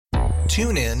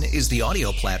TuneIn is the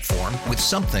audio platform with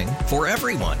something for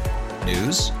everyone.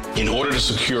 News. In order to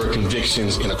secure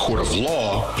convictions in a court of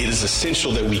law, it is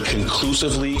essential that we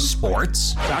conclusively.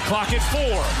 Sports. Shot clock at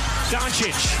 4.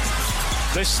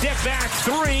 Doncic. The step back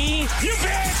 3. You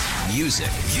bet. Music.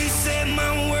 You set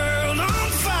my world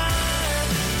on fire.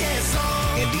 Yes,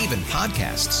 and even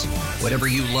podcasts. Whatever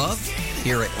you love,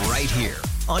 hear it right here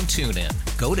on TuneIn.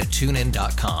 Go to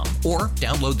TuneIn.com or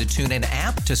download the TuneIn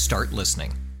app to start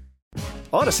listening.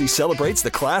 Odyssey celebrates the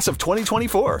class of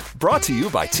 2024, brought to you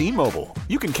by T-Mobile.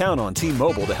 You can count on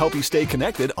T-Mobile to help you stay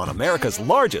connected on America's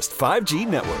largest 5G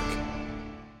network.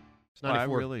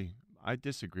 I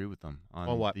disagree with them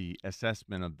on what? The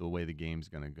assessment of the way the game's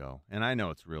going to go. And I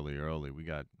know it's really early. We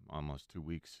got almost 2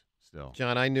 weeks still.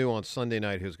 John, I knew on Sunday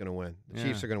night who's going to win. The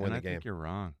Chiefs are going to win the game. I think you're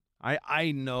wrong.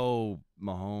 I know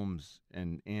Mahomes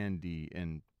and Andy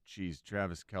and,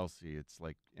 Travis Kelce. It's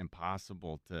like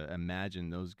impossible to imagine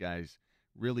those guys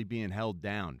really being held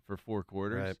down for 4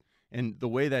 quarters. Right. And the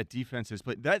way that defense has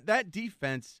played, that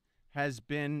defense has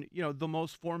been, the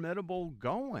most formidable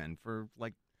going for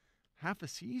like half a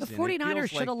season. The 49ers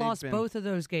should have lost both of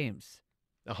those games.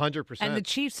 100%. And the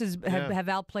Chiefs have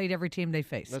outplayed every team they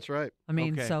faced. That's right. I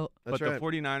mean, okay. so. But the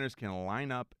 49ers can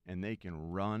line up and they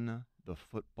can run the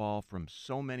football from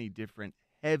so many different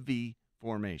heavy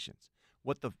formations.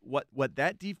 What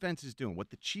that defense is doing, what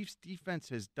the Chiefs defense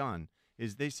has done,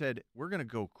 is they said, we're going to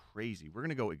go crazy. We're going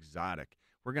to go exotic.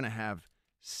 We're going to have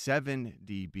 7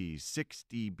 DBs, 6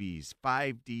 DBs,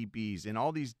 5 DBs, in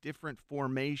all these different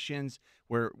formations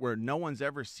where no one's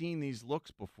ever seen these looks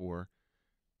before.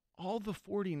 All the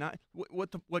 49,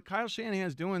 what Kyle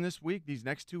Shanahan's doing this week, these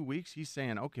next 2 weeks, he's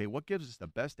saying, okay, what gives us the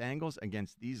best angles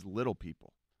against these little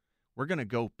people? We're going to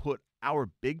go put our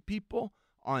big people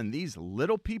on these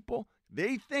little people.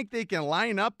 They think they can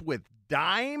line up with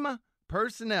dime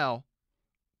personnel,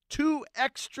 2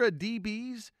 extra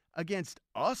DBs against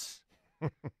us?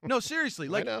 No, seriously.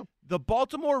 Like the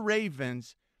Baltimore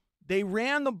Ravens, they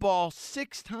ran the ball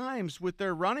 6 times with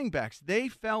their running backs. They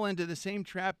fell into the same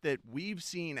trap that we've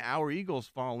seen our Eagles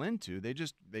fall into.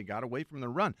 They got away from the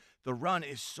run. The run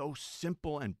is so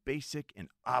simple and basic and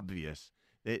obvious.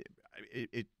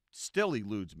 It still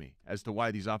eludes me as to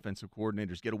why these offensive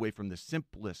coordinators get away from the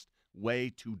simplest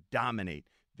way to dominate.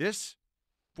 This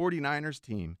 49ers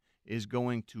team is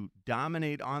going to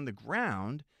dominate on the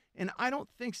ground, and I don't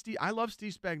think I love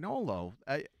Steve Spagnuolo.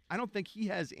 I don't think he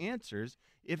has answers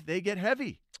if they get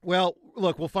heavy. Well,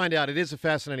 look, we'll find out. It is a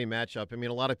fascinating matchup. I mean,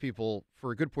 a lot of people,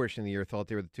 for a good portion of the year, thought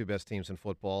they were the 2 best teams in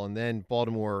football, and then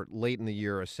Baltimore late in the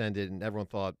year ascended, and everyone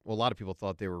thought, well, a lot of people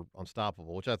thought they were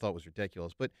unstoppable, which I thought was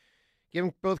ridiculous. But give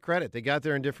them both credit. They got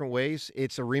there in different ways.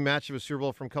 It's a rematch of a Super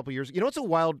Bowl from a couple years ago. It's a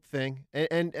wild thing,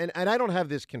 and I don't have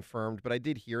this confirmed, but I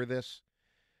did hear this,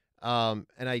 and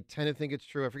I tend to think it's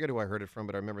true. I forget who I heard it from,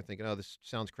 but I remember thinking, oh, this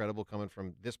sounds credible coming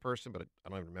from this person, but I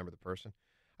don't even remember the person.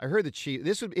 I heard the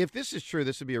Chiefs. If this is true,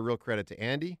 this would be a real credit to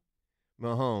Andy,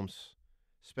 Mahomes,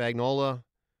 Spagnuolo,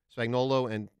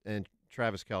 and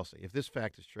Travis Kelce. If this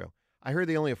fact is true, I heard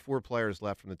they only have 4 players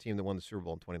left from the team that won the Super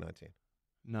Bowl in 2019.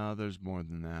 No, there's more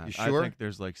than that. You sure? I think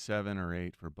there's like 7 or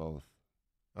 8 for both.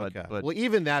 Okay. Well,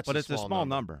 even that's it's a small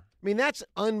number. I mean, that's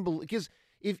unbelievable. Because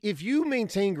if you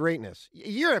maintain greatness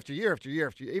year after year after year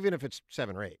after year, even if it's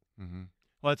 7 or 8. Mm-hmm.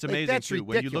 Well, it's amazing, that's too.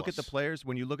 Ridiculous. When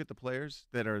you look at the players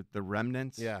that are the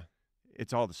remnants, yeah,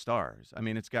 it's all the stars. I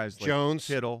mean, it's guys like Jones,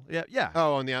 Kittle. Yeah.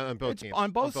 Oh, on both teams. On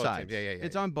both sides. Yeah.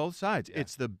 It's on both sides. Yeah.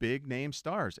 It's the big name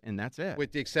stars, and that's it.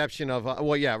 With the exception of,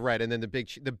 right. And then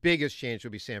the biggest change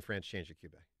would be San Fran's change at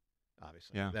QB.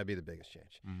 Obviously. Yeah. That'd be the biggest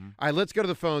change. Mm-hmm. All right, let's go to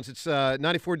the phones. It's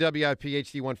 94 WIP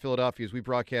HD1 Philadelphia as we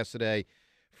broadcast today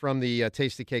from the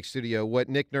Tasty Cake studio. What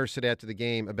Nick Nurse said after the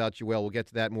game about Joel, we'll get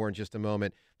to that more in just a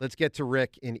moment. Let's get to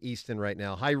Rick in Easton right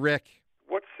now. Hi, Rick.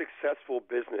 What successful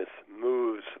business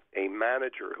moves a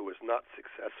manager who is not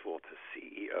successful to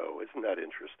CEO? Isn't that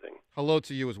interesting? Hello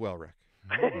to you as well, Rick.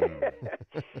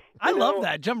 I love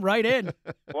that. Jump right in.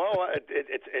 Well,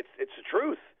 it's the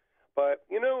truth. But,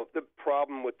 the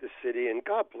problem with the city, and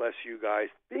God bless you guys,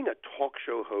 being a talk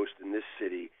show host in this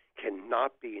city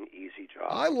cannot be an easy job.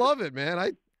 I love it, man.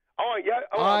 I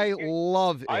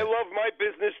love it. I love my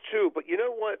business, too. But you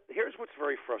know what? Here's what's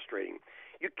very frustrating.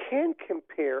 You can't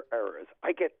compare eras.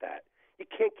 I get that. You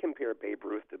can't compare Babe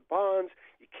Ruth to Bonds.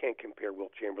 You can't compare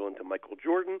Wilt Chamberlain to Michael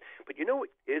Jordan. But you know what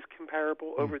is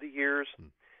comparable over the years?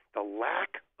 The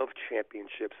lack of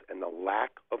championships and the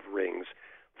lack of rings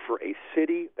for a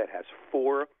city that has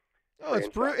 4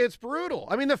 it's brutal.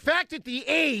 I mean, the fact that the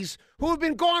A's, who have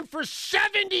been gone for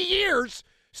 70 years,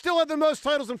 still have the most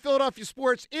titles in Philadelphia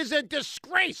sports is a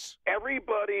disgrace.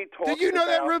 Everybody talks. Did you know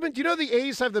that, about- Ruben? Do you know the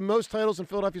A's have the most titles in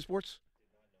Philadelphia sports?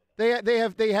 They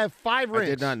have 5 rings. I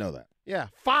did not know that. Yeah,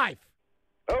 5.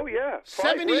 Oh yeah,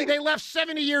 70. rings. They left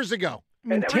 70 years ago. I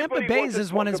mean, And Tampa everybody Bay's wants to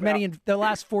has won talk as many about- in the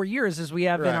last 4 years as we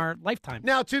have in Right. our lifetime.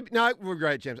 Now, we're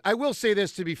right, James. I will say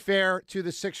this to be fair to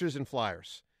the Sixers and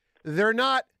Flyers. They're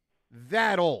not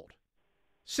that old.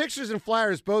 Sixers and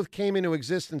Flyers both came into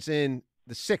existence in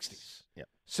the 60s. Yep.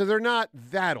 So they're not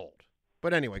that old.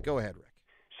 But anyway, go ahead, Rick.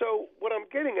 So what I'm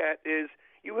getting at is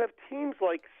you have teams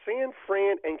like San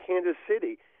Fran and Kansas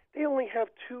City. They only have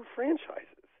 2 franchises.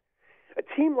 A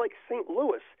team like St.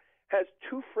 Louis has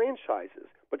 2 franchises,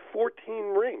 but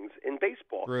 14 rings in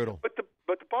baseball. Brutal. But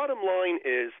the bottom line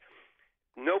is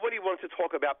nobody wants to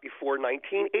talk about before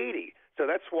 1980. So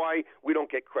that's why we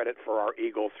don't get credit for our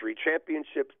Eagle 3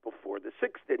 championships before the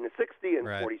 60 and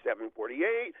Right. 47,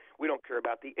 48. We don't care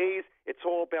about the A's. It's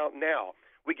all about now.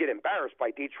 We get embarrassed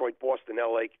by Detroit, Boston,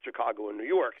 LA, Chicago, and New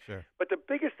York. Sure. But the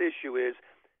biggest issue is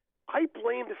I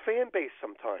blame the fan base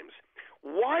sometimes.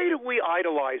 Why do we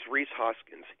idolize Reese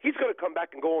Hoskins? He's going to come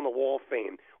back and go on the Wall of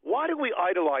Fame. Why do we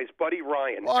idolize Buddy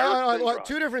Ryan? Eric Lindros?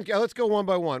 2 different. Let's go one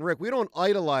by one. Rick, we don't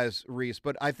idolize Reese,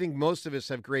 but I think most of us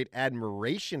have great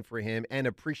admiration for him and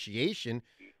appreciation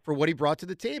for what he brought to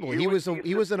the table. He was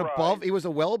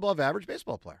a well above average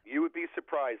baseball player. You would be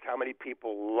surprised how many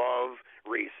people love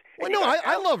Reese. Well, And no, you got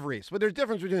I love Reese, but there's a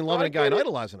difference between loving a guy and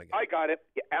idolizing a guy. I got it.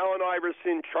 Allen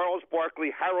Iverson, Charles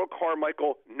Barkley, Harold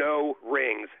Carmichael, no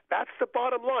rings. That's the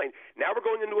bottom line. Now we're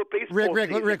going into a baseball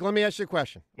season. Rick, let me ask you a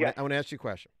question. Yes. I want to ask you a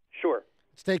question. Sure.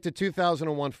 Let's take the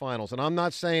 2001 finals, and I'm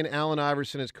not saying Allen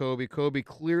Iverson is Kobe. Kobe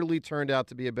clearly turned out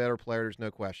to be a better player, there's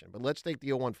no question. But let's take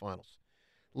the 01 finals.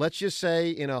 Let's just say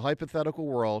in a hypothetical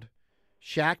world,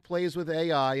 Shaq plays with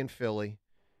AI in Philly,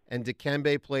 and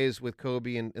Dikembe plays with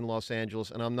Kobe in Los Angeles,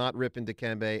 and I'm not ripping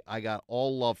Dikembe. I got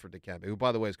all love for Dikembe, who,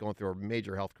 by the way, is going through a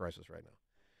major health crisis right now.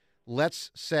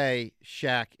 Let's say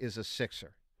Shaq is a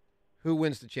Sixer. Who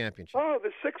wins the championship? Oh, the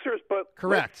Sixers, but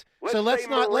correct. Let's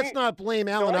not blame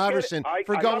Allen Iverson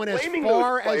for going as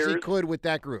far as he could with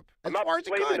that group. I'm not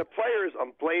blaming the players.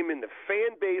 I'm blaming the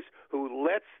fan base who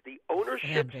lets the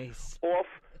ownership off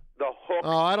the hook.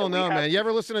 Oh, I don't know, man. You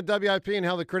ever listen to WIP and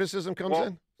how the criticism comes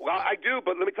in? Well, I do,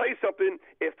 but let me tell you something.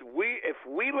 If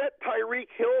we let Tyreek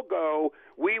Hill go,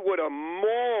 we would have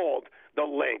mauled the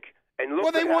Link. And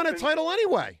look, they won a title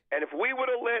anyway. And if we would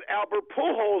have let Albert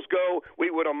Pujols go,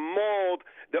 we would have mauled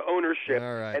the ownership.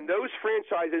 All right. And those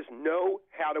franchises know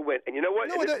how to win. And you know what?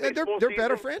 No, they're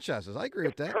better franchises. I agree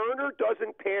with that. If Turner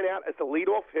doesn't pan out as the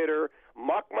leadoff hitter,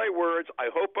 mark my words, I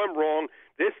hope I'm wrong,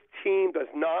 this team does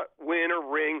not win a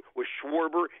ring with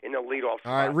Schwarber in the leadoff spot.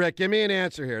 All right, Rick, give me an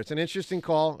answer here. It's an interesting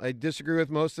call. I disagree with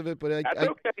most of it, but That's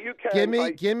okay. You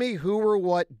can. Give me who or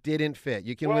what didn't fit.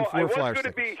 You can win 4 I was Flyer going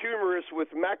to be humorous with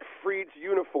Mac Fried's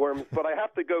uniforms, but I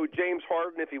have to go James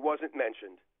Harden if he wasn't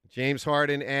mentioned. James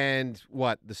Harden and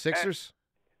what? The Sixers?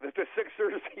 The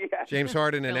Sixers, yes. James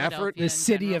Harden and effort? The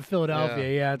city of Philadelphia,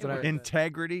 yeah. That's what I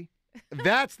Integrity?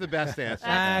 That's the best answer.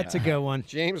 That's a good one.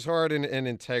 James Harden and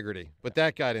integrity. But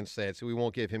that guy didn't say it, so we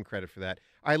won't give him credit for that.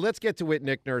 All right, let's get to what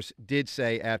Nick Nurse did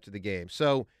say after the game.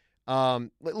 So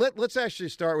let's actually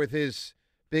start with his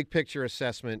big picture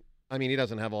assessment. I mean, he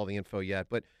doesn't have all the info yet,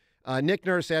 but Nick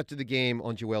Nurse after the game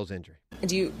on Joel's injury.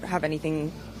 Do you have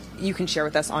anything you can share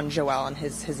with us on Joel and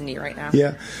his knee right now?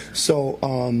 Yeah, so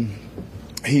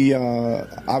he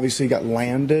obviously got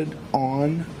landed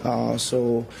on,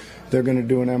 so they're going to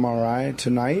do an MRI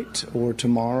tonight or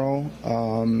tomorrow.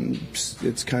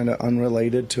 It's kind of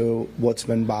unrelated to what's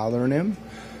been bothering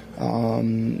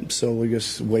him, so we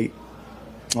just wait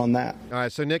on that. All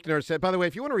right, so Nick Nurse said, by the way,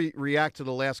 if you want to react to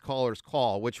the last caller's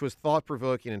call, which was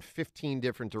thought-provoking in 15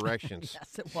 different directions.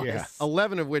 Yes, it was. Yeah.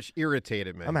 11 of which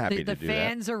irritated me. I'm happy to The do that.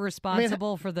 fans are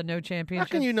responsible for the no How championship.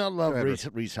 can you not love Go ahead,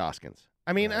 Reese Hoskins?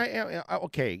 I mean,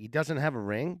 okay, he doesn't have a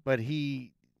ring, but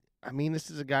this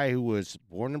is a guy who was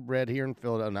born and bred here in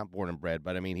Philadelphia. Not born and bred,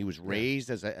 but I mean, he was raised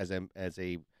as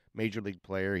a major league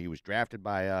player. He was drafted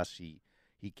by us. He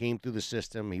came through the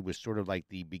system. He was sort of like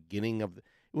the beginning of.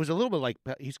 It was a little bit like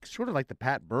he's sort of like the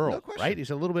Pat Burrell, right? He's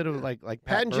a little bit of like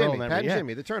Pat and Burrell Jimmy, Pat and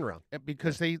Jimmy, the turnaround.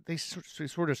 Because they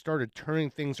sort of started turning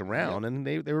things around, and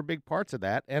they were big parts of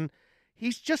that. And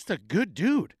he's just a good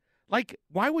dude. Like,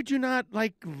 why would you not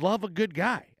love a good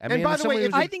guy? And by the way,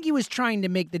 I think he was trying to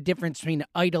make the difference between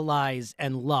idolize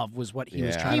and love was what he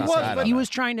was trying to say. He was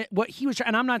trying to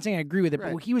and I'm not saying I agree with it,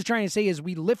 but what he was trying to say is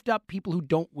we lift up people who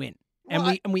don't win,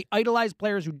 and we idolize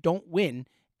players who don't win.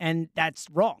 and that's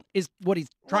wrong. Is what he's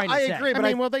trying to say. I agree,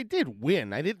 but they did win.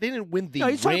 They didn't win the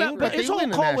ring, but his they whole win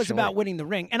the call was national about ring. winning the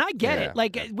ring, and I get it.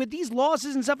 Like with these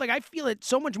losses and stuff, like I feel it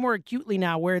so much more acutely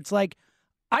now, where it's like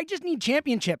I just need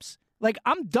championships. Like,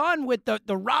 I'm done with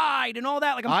the ride and all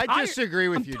that. Like, I'm tired. Disagree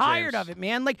with you, I'm tired James. of it,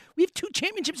 man. Like, we have 2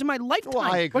 championships in my lifetime. Well,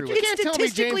 I agree But you with can't It's tell me,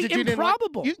 James, statistically that you didn't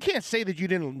improbable. You can't say that you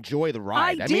didn't enjoy the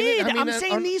ride. I did. I mean, I'm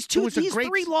saying these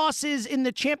three losses in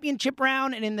the championship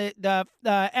round and in the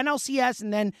NLCS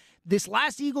and then this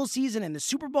last Eagles season and the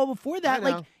Super Bowl before that,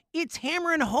 like, it's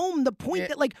hammering home the point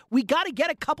that, like, we got to get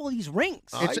a couple of these rings.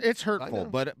 It's hurtful,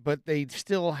 but they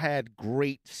still had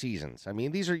great seasons. I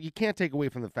mean, you can't take away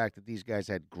from the fact that these guys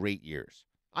had great years.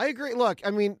 I agree. Look,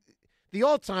 I mean, the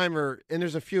all-timer, and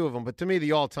there's a few of them, but to me,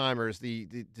 the all-timer is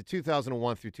the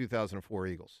 2001 through 2004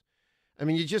 Eagles. I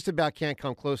mean, you just about can't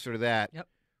come closer to that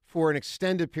for an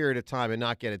extended period of time and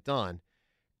not get it done.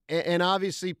 And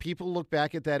obviously, people look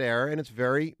back at that era, and it's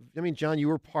very. I mean, John, you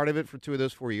were part of it for 2 of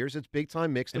those 4 years. It's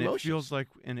big-time mixed emotions.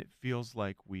 It feels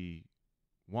like we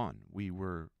won. We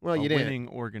were winning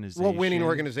organization. Well, winning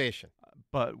organization.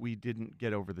 But we didn't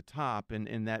get over the top,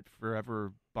 and that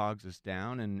forever bogs us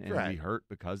down, and we hurt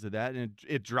because of that. And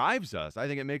it drives us. I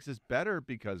think it makes us better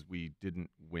because we didn't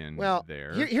win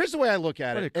there. Here's the way I look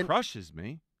at it. But it crushes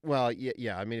me. Well,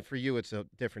 yeah. I mean, for you, it's a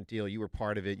different deal. You were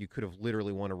part of it. You could have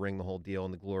literally won a ring, the whole deal,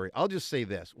 and the glory. I'll just say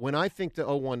this. When I think to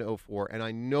 01 to 04, and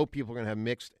I know people are going to have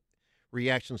mixed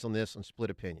reactions on this and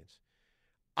split opinions,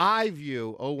 I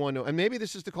view 01 to, and maybe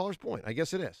this is the caller's point. I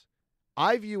guess it is.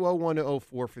 I view 01 to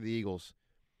 04 for the Eagles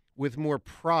with more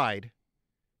pride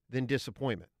than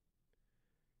disappointment.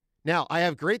 Now, I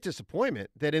have great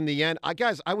disappointment that in the end, I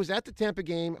was at the Tampa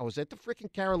game. I was at the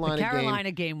freaking Carolina game. The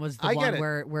Carolina game was the one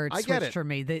where it switched for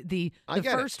me. The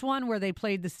first one where they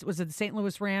played this, was it the St.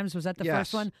 Louis Rams? Was that the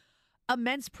first one?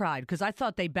 Immense pride, because I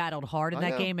thought they battled hard in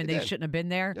that game and they shouldn't have been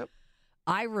there. Yep.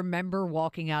 I remember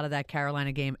walking out of that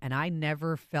Carolina game and I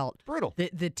never felt brutal.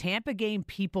 The Tampa game,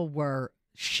 people were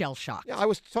shell-shocked. Yeah, I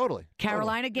was totally.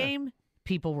 Carolina game,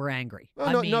 people were angry.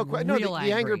 Well,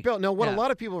 The anger built. No, what a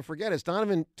lot of people forget is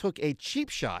Donovan took a cheap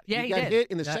shot. Yeah, he got did. hit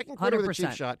in the second quarter with a cheap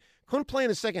 100%. shot. Couldn't play in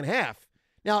the second half.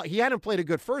 Now, he hadn't played a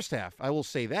good first half. I will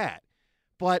say that.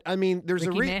 But, I mean, there's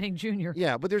Ricky a reason. Manning Jr.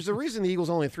 Yeah, but there's a reason the Eagles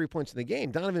only had 3 points in the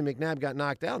game. Donovan McNabb got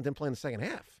knocked out and didn't play in the second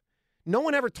half. No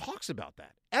one ever talks about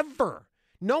that. Ever.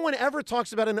 No one ever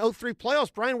talks about an 0-3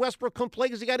 playoffs. Brian Westbrook couldn't play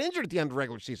because he got injured at the end of the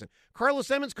regular season. Carlos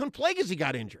Emmons couldn't play because he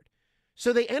got injured.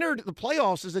 So they entered the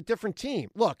playoffs as a different team.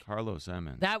 Look, Carlos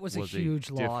Emmons. That was a huge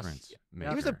loss.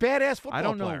 Maker. He was a badass football player. I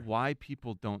don't know why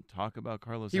people don't talk about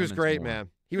Carlos Emmons. He was great, more. man.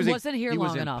 He wasn't here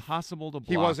long enough. Impossible to block.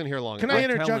 He wasn't here long Can enough. I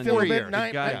interject a little bit?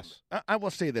 Yes. I will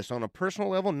say this. On a personal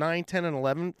level, 9, 10, and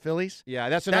 11 Phillies. Yeah,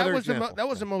 that's another example. That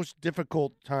was the most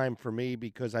difficult time for me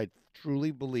because I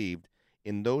truly believed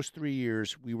in those 3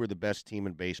 years we were the best team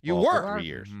in baseball You were. for 3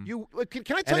 years. Mm-hmm.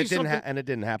 Can I tell you something? And it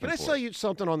didn't happen. Can I tell you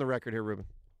something on the record here, Ruben?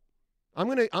 I'm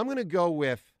gonna go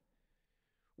with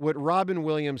what Robin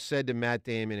Williams said to Matt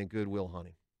Damon in Good Will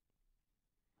Hunting.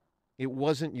 It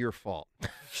wasn't your fault.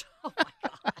 Oh my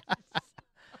God.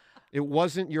 It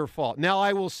wasn't your fault. Now,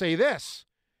 I will say this.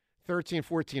 13,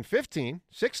 14, 15,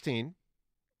 16.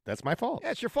 That's my fault.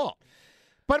 Yeah, it's your fault.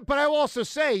 But I will also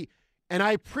say, and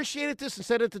I appreciated this and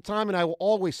said it at the time, and I will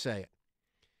always say it.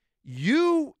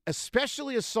 You,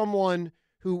 especially as someone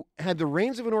who had the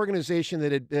reins of an organization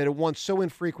that had won so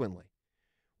infrequently,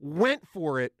 went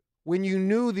for it when you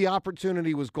knew the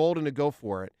opportunity was golden to go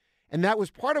for it. And that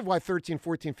was part of why 13,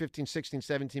 14, 15, 16,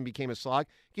 17 became a slog,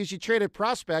 because you traded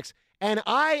prospects. And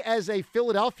I, as a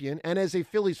Philadelphian and as a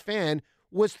Phillies fan,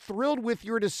 was thrilled with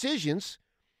your decisions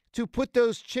to put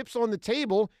those chips on the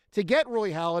table to get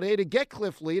Roy Halladay, to get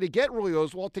Cliff Lee, to get Roy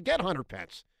Oswalt, to get Hunter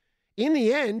Pence. In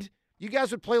the end, you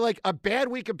guys would play like a bad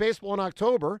week of baseball in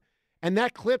October, and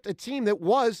that clipped a team that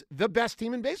was the best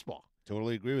team in baseball.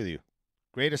 Totally agree with you.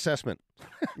 Great assessment.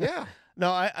 Yeah.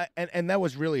 No, and that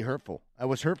was really hurtful. I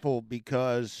was hurtful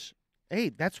because, hey,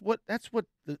 that's what's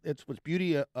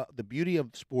beauty. The beauty of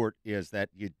sport is that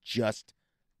you just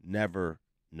never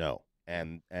know,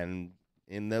 and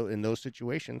in those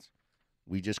situations,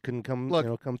 we just couldn't come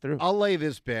through. I'll lay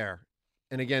this bare,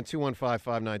 and again,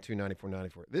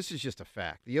 215-592-9494. This is just a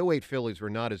fact. The 08 Phillies were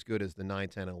not as good as the 9,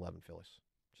 10, and 11 Phillies.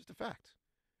 Just a fact.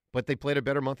 But they played a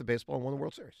better month of baseball and won the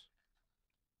World Series.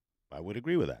 I would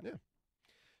agree with that. Yeah.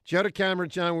 Joe DeCamera,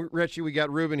 John Ritchie, we got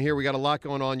Ruben here. We got a lot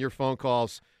going on, your phone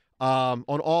calls on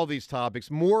all these topics.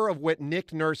 More of what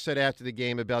Nick Nurse said after the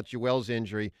game about Joel's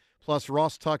injury, plus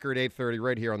Ross Tucker at 8:30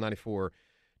 right here on 94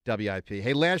 WIP.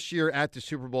 Hey, last year at the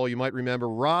Super Bowl, you might remember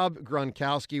Rob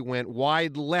Gronkowski went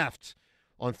wide left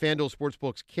on FanDuel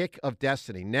Sportsbook's Kick of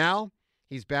Destiny. Now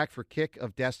He's back for Kick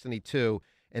of Destiny 2,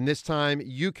 and this time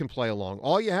you can play along.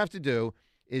 All you have to do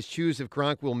is choose if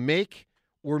Gronk will make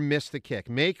or miss the kick.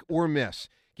 Make or miss.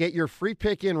 Get your free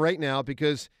pick in right now,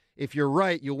 because if you're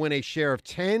right, you'll win a share of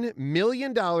 $10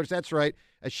 million. That's right,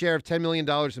 a share of $10 million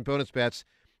in bonus bets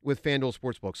with FanDuel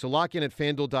Sportsbook. So lock in at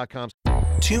FanDuel.com.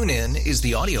 TuneIn is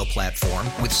the audio platform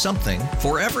with something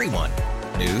for everyone.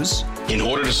 News. In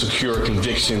order to secure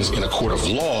convictions in a court of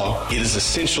law, it is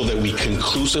essential that we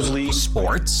conclusively.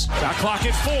 Sports. Shot clock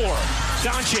at 4.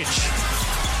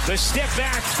 Doncic. The step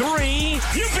back 3.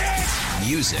 You bet.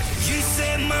 Music. You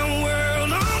set my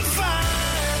world on fire.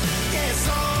 Yes,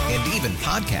 and even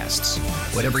podcasts.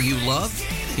 Whatever you love,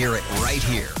 hear it right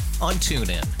here on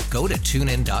TuneIn. Go to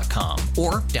TuneIn.com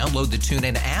or download the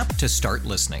TuneIn app to start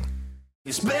listening.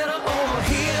 It's better over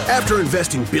here. After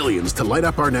investing billions to light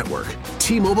up our network,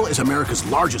 T-Mobile is America's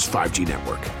largest 5G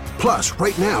network. Plus,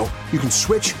 right now, you can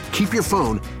switch, keep your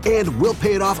phone, and we'll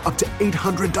pay it off up to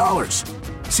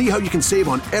 $800. See how you can save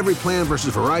on every plan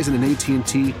versus Verizon and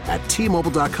AT&T at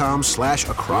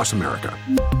T-Mobile.com/across America.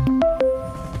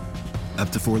 Up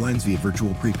to 4 lines via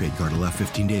virtual prepaid card. Allow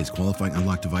 15 days. Qualifying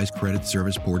unlocked device credit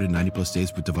service ported 90+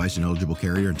 days with device and eligible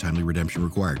carrier and timely redemption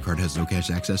required. Card has no cash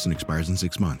access and expires in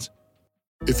 6 months.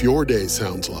 If your day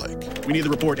sounds like, we need the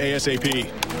report ASAP,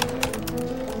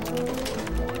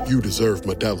 you deserve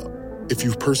Modelo. If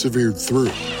you've persevered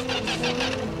through,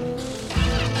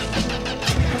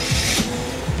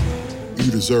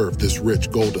 you deserve this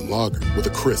rich golden lager with a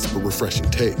crisp but refreshing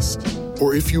taste.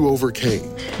 Or if you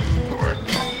overcame.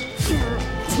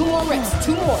 2 more reps,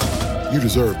 2 more. You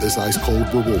deserve this ice-cold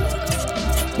reward.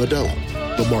 Modelo,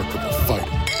 the Remarkable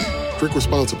Fighter. Drink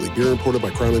responsibly. Beer imported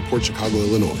by Crown Port Chicago,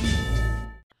 Illinois.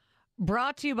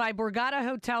 Brought to you by Borgata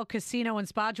Hotel, Casino, and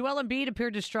Spa. Joel Embiid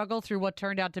appeared to struggle through what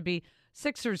turned out to be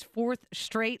Sixers' 4th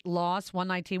straight loss,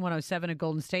 119-107 at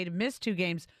Golden State. Missed 2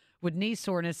 games with knee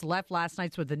soreness, left last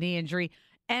night with a knee injury,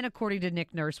 and according to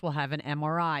Nick Nurse, will have an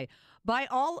MRI. By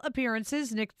all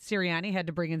appearances, Nick Sirianni had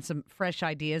to bring in some fresh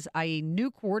ideas, i.e. new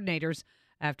coordinators,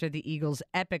 after the Eagles'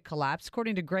 epic collapse.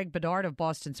 According to Greg Bedard of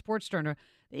Boston Sports Journal,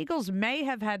 the Eagles may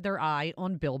have had their eye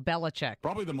on Bill Belichick.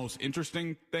 Probably the most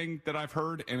interesting thing that I've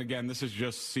heard, and again, this is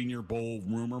just Senior Bowl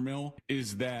rumor mill,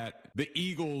 is that the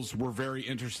Eagles were very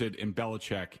interested in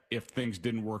Belichick if things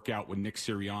didn't work out with Nick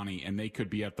Sirianni, and they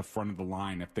could be at the front of the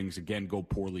line if things again go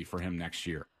poorly for him next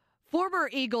year.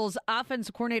 Former Eagles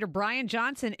offensive coordinator Brian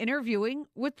Johnson interviewing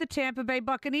with the Tampa Bay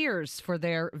Buccaneers for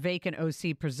their vacant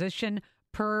OC position,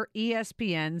 per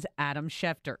ESPN's Adam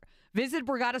Schefter. Visit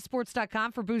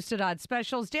BorgataSports.com for boosted odds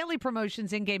specials, daily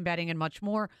promotions, in-game betting, and much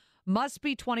more. Must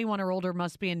be 21 or older,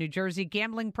 must be in New Jersey.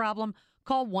 Gambling problem?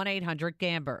 Call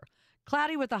 1-800-GAMBLER.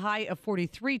 Cloudy with a high of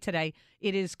 43 today.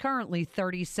 It is currently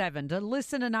 37. To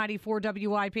listen to 94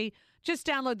 WIP, just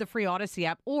download the free Odyssey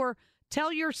app or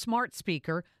tell your smart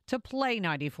speaker to play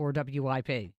 94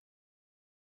 WIP.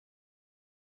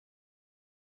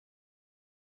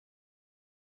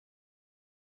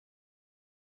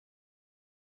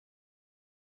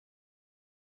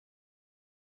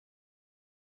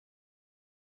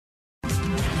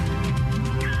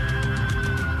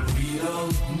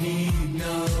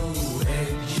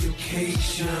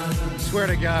 Swear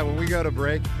to God, when we go to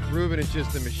break, Ruben is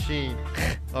just a machine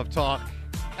of talk.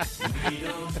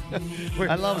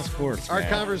 I love sports. Our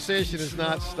conversation has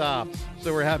not stopped,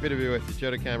 so we're happy to be with you.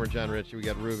 Joe DeCamera, John Ritchie, we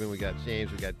got Ruben, we got James,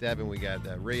 we got Devin, we got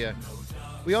Rhea.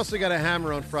 We also got a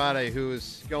hammer on Friday who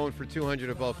is going for 200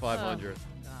 above 500,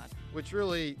 which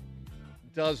really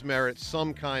does merit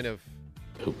some kind of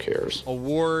who cares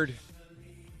award,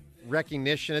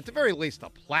 recognition, at the very least a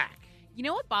plaque. You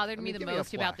know what bothered me the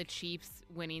most about the Chiefs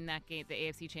winning that game, the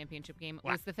AFC Championship game,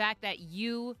 was the fact that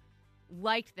you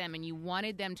liked them and you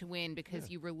wanted them to win because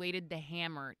you related the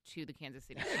hammer to the Kansas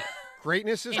City Chiefs.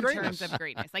 Greatness is greatness. In terms of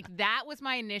greatness. Like, that was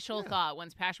my initial thought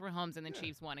once Patrick Mahomes and the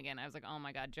Chiefs won again. I was like, oh,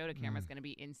 my God, Joe DeCamera is going to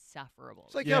be insufferable.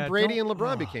 It's like how Brady and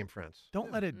LeBron became friends.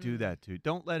 Don't let it do that, too.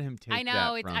 Don't let him take I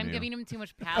know. that from I'm you. giving him too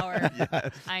much power.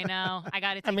 Yes. I know. I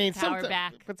got to take the power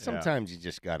back. But sometimes you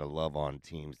just got to love on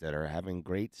teams that are having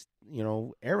great,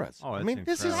 eras. Oh, I mean,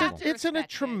 this is it's in a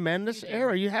tremendous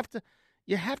era. You have to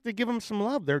give them some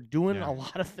love. They're doing a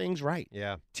lot of things right.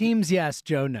 Yeah. Teams, yes.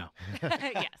 Joe, no.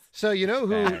 Yes. So you know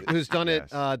who's done it,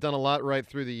 done a lot right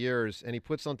through the years, and he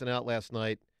put something out last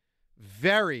night,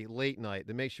 very late night,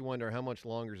 that makes you wonder how much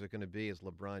longer is it going to be, is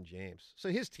LeBron James. So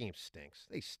his team stinks.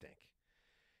 They stink.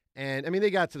 And, I mean,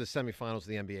 they got to the semifinals of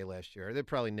the NBA last year. He'd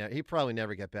probably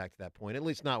never get back to that point, at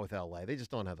least not with L.A. They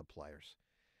just don't have the players.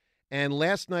 And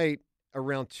last night,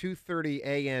 around 2:30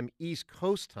 a.m. East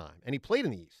Coast time, and he played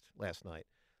in the East last night,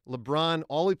 LeBron,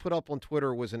 all he put up on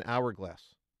Twitter was an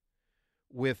hourglass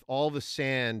with all the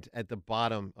sand at the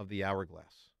bottom of the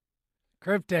hourglass?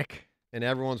 Cryptic. And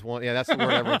everyone's yeah, that's the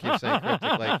word everyone keeps saying,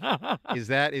 cryptic.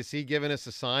 Like, is he giving us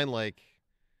a sign like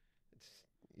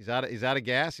he's out of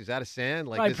gas, he's out of sand?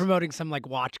 Like probably promoting some like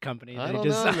watch company. I don't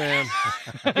know, man.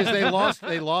 Because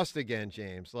they lost again,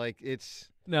 James. Like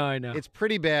No, I know. It's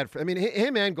pretty bad.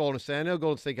 Him and Golden State. I know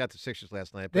Golden State got the Sixers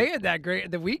last night. But they had that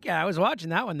the weekend. I was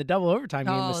watching that one. The double overtime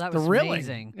game was that was thrilling.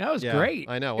 amazing. That was great.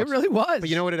 I know. It really was. But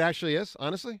you know what it actually is,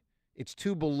 honestly? It's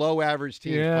two below-average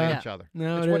teams playing each other.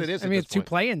 No, That's what it is. it's two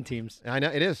play-in teams. I know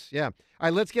it is. Yeah. All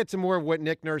right, let's get to more of what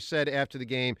Nick Nurse said after the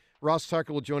game. Ross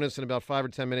Tucker will join us in about 5 or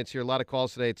 10 minutes here. A lot of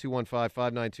calls today at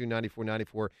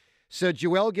 215-592-9494. So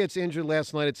Joel gets injured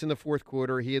last night. It's in the fourth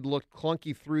quarter. He had looked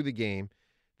clunky through the game.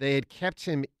 They had kept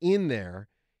him in there.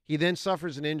 He then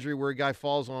suffers an injury where a guy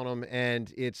falls on him,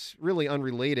 and it's really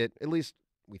unrelated. At least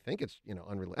we think it's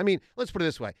unrelated. Let's put it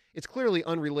this way. It's clearly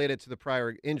unrelated to the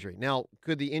prior injury. Now,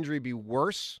 could the injury be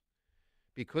worse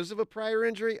because of a prior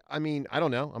injury? I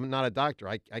don't know. I'm not a doctor.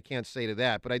 I can't say to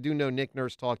that. But I do know Nick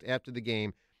Nurse talked after the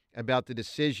game about the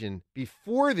decision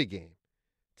before the game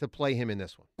to play him in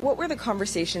this one. What were the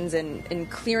conversations in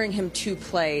clearing him to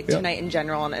play tonight in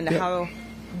general, and how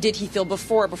did he feel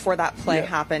before that play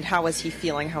happened? How was he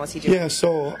feeling? How was he doing? Yeah,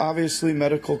 so obviously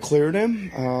medical cleared him.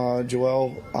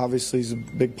 Joel obviously is a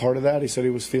big part of that. He said he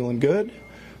was feeling good.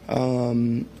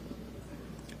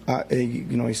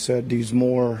 He said he's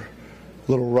more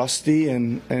a little rusty,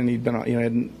 and he'd been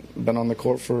hadn't been on the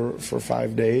court for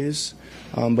 5 days,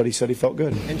 but he said he felt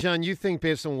good. And John, you think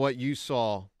based on what you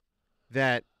saw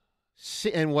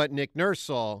and what Nick Nurse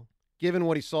saw, given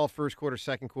what he saw first quarter,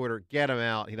 second quarter, get him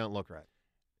out. He don't look right.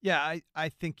 Yeah, I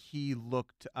think he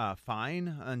looked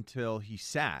fine until he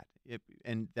sat,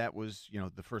 and that was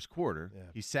the first quarter. Yeah.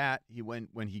 He sat.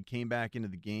 When he came back into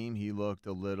the game, he looked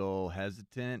a little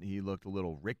hesitant. He looked a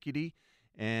little rickety,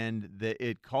 and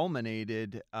it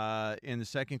culminated in the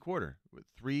second quarter.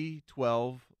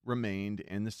 3:12 remained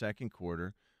in the second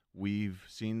quarter. We've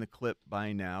seen the clip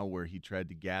by now where he tried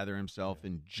to gather himself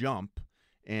and jump,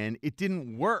 and it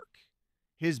didn't work.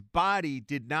 His body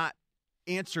did not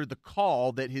answer the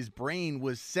call that his brain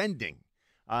was sending,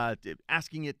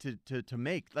 asking it to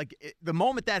make. The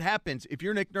moment that happens, if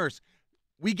you're Nick Nurse,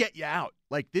 we get you out.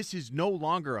 This is no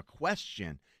longer a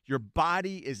question. Your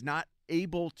body is not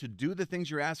able to do the things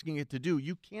you're asking it to do.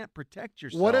 You can't protect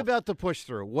yourself. What about the push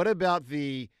through? What about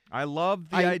I love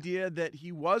the idea that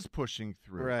he was pushing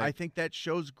through. Right. I think that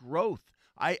shows growth.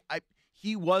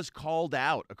 He was called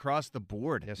out across the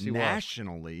board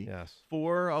nationally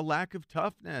for a lack of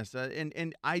toughness.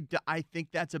 And I think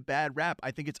that's a bad rap. I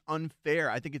think it's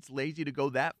unfair. I think it's lazy to go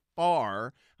that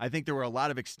far. I think there were a lot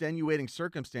of extenuating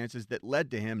circumstances that led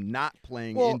to him not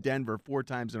playing in Denver 4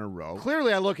 times in a row.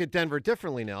 Clearly, I look at Denver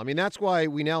differently now. That's why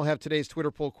we now have today's Twitter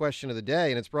poll question of the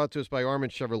day, and it's brought to us by Armin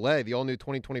Chevrolet, the all-new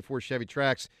 2024 Chevy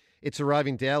Trax. It's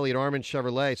arriving daily at Armin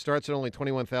Chevrolet. It starts at only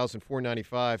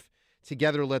 $21,495.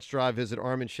 Together, let's drive. Visit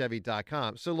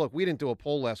ArminChevy.com. So, look, we didn't do a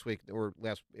poll last week, it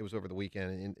was over the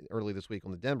weekend and early this week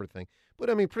on the Denver thing. But,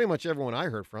 pretty much everyone I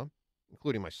heard from,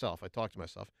 including myself, I talked to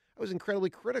myself, I was incredibly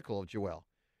critical of Joel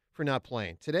for not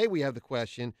playing. Today, we have the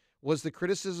question, was the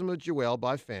criticism of Joel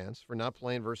by fans for not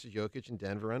playing versus Jokic in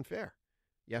Denver unfair?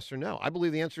 Yes or no? I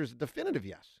believe the answer is a definitive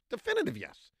yes. Definitive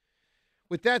yes.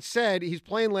 With that said, he's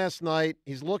playing last night.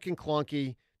 He's looking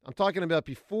clunky. I'm talking about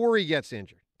before he gets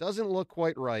injured. Doesn't look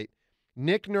quite right.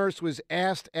 Nick Nurse was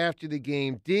asked after the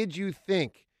game, did you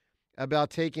think about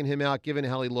taking him out given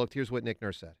how he looked? Here's what Nick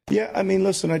Nurse said. Yeah,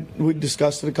 listen, we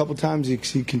discussed it a couple times. He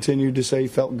continued to say he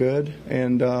felt good,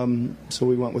 and so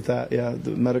we went with that. Yeah,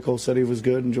 the medical said he was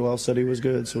good, and Joel said he was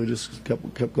good, so we just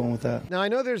kept going with that. Now, I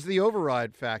know there's the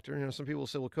override factor. Some people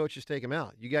say, well, coach, just take him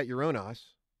out. You got your own eyes.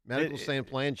 Medical's saying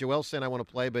playing. Joel's saying I want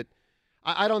to play, but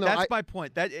I don't know. That's my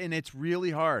point. And it's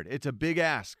really hard. It's a big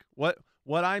ask.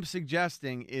 What I'm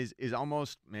suggesting is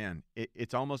almost,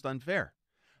 it's almost unfair.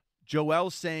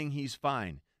 Joel's saying he's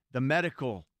fine. The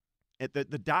medical, the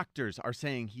doctors are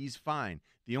saying he's fine.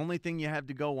 The only thing you have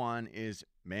to go on is,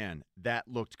 that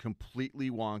looked completely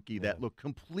wonky. Yeah. That looked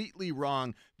completely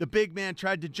wrong. The big man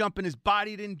tried to jump and his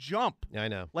body didn't jump. I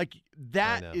know.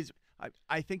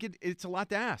 I think it's a lot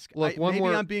to ask. Look,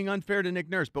 I'm being unfair to Nick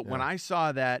Nurse, but when I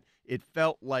saw that, it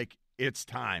felt like it's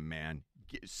time, man.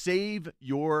 Save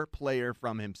your player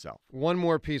from himself. One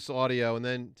more piece of audio and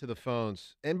then to the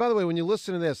phones. And by the way, when you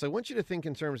listen to this, I want you to think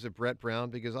in terms of Brett Brown,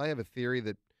 because I have a theory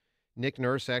that Nick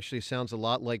Nurse actually sounds a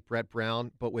lot like Brett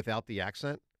Brown, but without the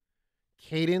accent.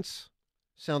 Cadence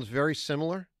sounds very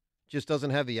similar, just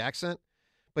doesn't have the accent.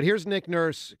 But here's Nick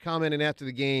Nurse commenting after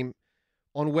the game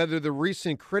on whether the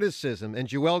recent criticism, and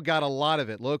Joel got a lot of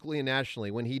it locally and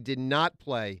nationally, when he did not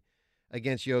play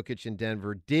against Jokic in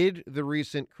Denver, did the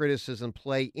recent criticism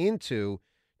play into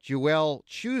Joel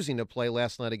choosing to play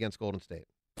last night against Golden State?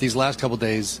 These last couple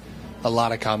days, a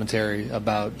lot of commentary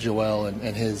about Joel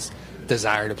and his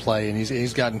desire to play, and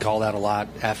he's gotten called out a lot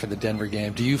after the Denver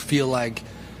game. Do you feel like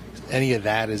any of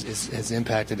that has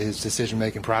impacted his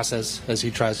decision-making process as he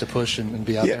tries to push and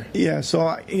be out there? Yeah, so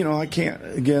I can't,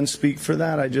 again, speak for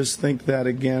that. I just think that,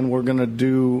 again, we're going to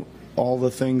do all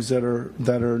the things that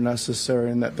are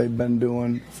necessary and that they've been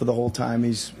doing for the whole time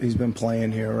he's been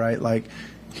playing here, right? Like,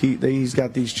 he's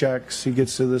got these checks. He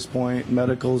gets to this point.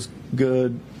 Medical's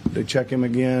good. They check him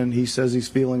again. He says he's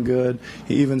feeling good.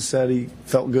 He even said he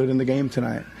felt good in the game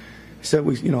tonight. He said,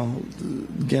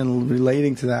 again,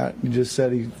 relating to that, he just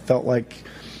said he felt like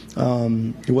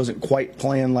he wasn't quite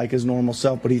playing like his normal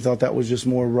self, but he thought that was just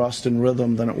more rust and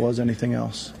rhythm than it was anything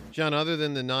else. John, other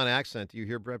than the non-accent, do you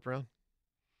hear Brett Brown?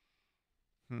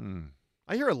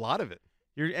 I hear a lot of it.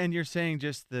 You're saying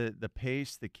just the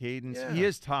pace, the cadence. Yeah. He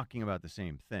is talking about the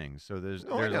same thing, so there's a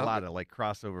lot of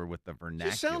crossover with the vernacular.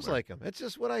 It just sounds like him. It's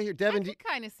just what I hear. Devin, I could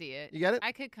kind of see it. You get it?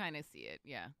 I could kind of see it.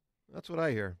 Yeah. That's what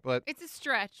I hear. But it's a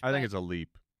stretch. I think it's a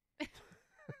leap.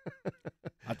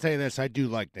 I'll tell you this: I do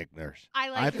like Nick Nurse.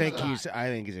 I think he's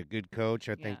a good coach.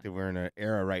 I think that we're in an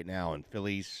era right now in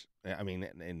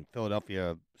in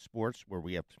Philadelphia sports where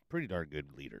we have pretty darn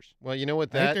good leaders. Well, you know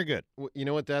what? I think they're good. You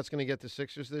know what? That's going to get the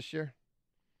Sixers this year.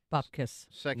 Bupkis.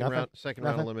 Second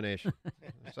round elimination.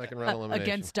 Second round elimination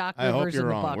against Doc I Rivers hope you're and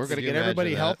the wrong. Bucks. We're going to Could you get everybody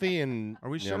imagine that? healthy, and Are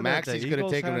we sure Maxey's going to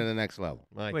take them to the next level.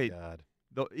 My Wait, God.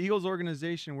 The Eagles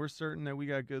organization, we're certain that we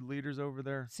got good leaders over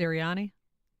there. Sirianni?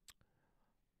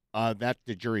 That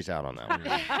the jury's out on that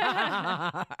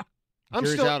one. I'm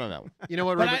jury's still out on that one. You know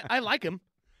what? But I like him.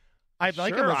 I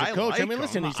like him as a coach. I mean,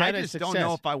 listen, he's had I a just success. don't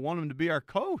know if I want him to be our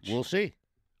coach. We'll see.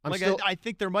 I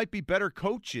think there might be better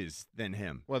coaches than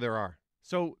him. Well, there are.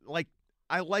 So,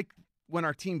 I like when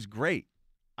our team's great.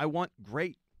 I want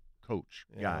great coach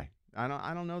guy. I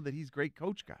don't know that he's great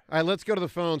coach guy. All right, let's go to the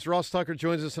phones. Ross Tucker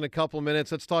joins us in a couple of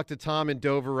minutes. Let's talk to Tom in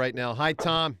Dover right now. Hi,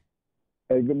 Tom.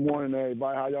 Hey, good morning,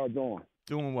 everybody. How y'all doing?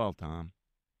 Doing well, Tom.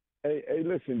 Hey,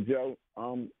 listen, Joe.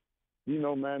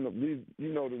 Man, the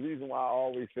reason why I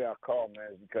always say I call, man,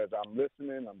 is because I'm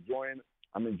listening,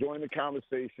 I'm enjoying the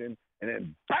conversation, and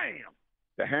then bam,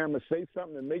 the Hammer say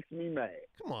something that makes me mad.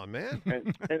 Come on, man. Was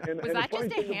that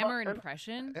just a Hammer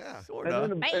impression? Yeah, sort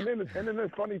of. And then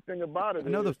the funny thing about it I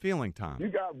know is, the feeling, Tom. You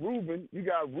got Ruben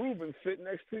sitting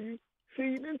next to you,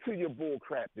 feeding into your bull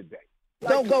crap today.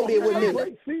 Don't go there with me.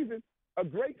 A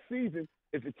great season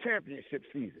is a championship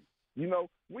season.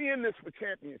 We in this for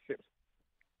championships.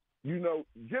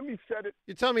 Jimmy said it.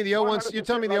 You tell me the 01. You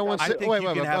tell me the 01. I think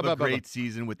you can have a great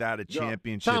season without a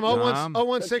championship. Tom,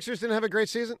 01 Sixers didn't have a great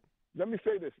season. Let me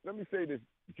say this,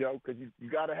 Joe, because you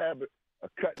got to have a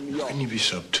cut in the off. Can you be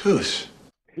so obtuse?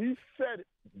 He said it.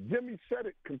 Jimmy said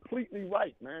it completely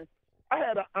right, man. I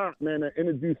had an aunt, man, that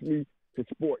introduced me to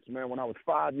sports, man, when I was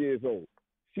 5 years old.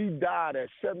 She died at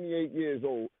 78 years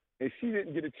old, and she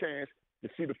didn't get a chance to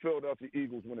see the Philadelphia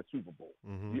Eagles win a Super Bowl.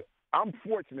 Mm-hmm. I'm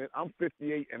fortunate. I'm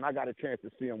 58, and I got a chance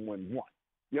to see them win one.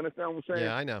 You understand what I'm saying?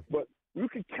 Yeah, I know. But you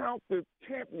can count the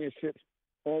championships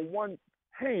on one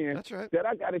hand. That's right. That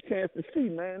I got a chance to see,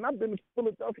 man. I've been a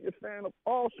Philadelphia fan of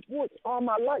all sports all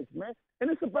my life, man.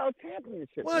 And it's about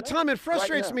championships. Well, man. Tom, it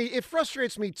frustrates right me. It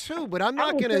frustrates me too. But I'm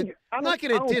not I gonna diss. I don't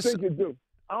think it do.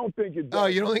 I don't think it does. Oh,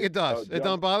 you don't think it does? It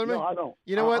don't bother me? No, I don't.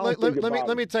 You know what?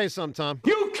 Let me tell you something, Tom.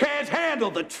 You can't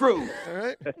handle the truth. All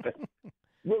right.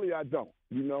 Really, I don't.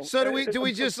 So do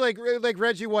we just like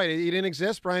Reggie White? He didn't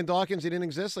exist. Brian Dawkins, he didn't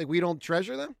exist. Like we don't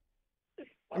treasure them.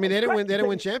 I mean, they didn't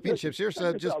win championships here.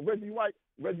 So just Reggie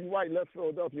White left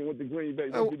Philadelphia and went to Green Bay.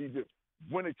 What did he do?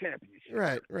 Win a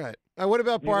championship. Right. What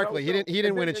about Barkley? He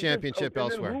didn't win a championship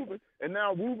elsewhere. And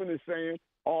now Ruben is saying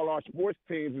all our sports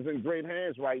teams is in great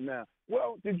hands right now.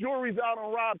 Well, the jury's out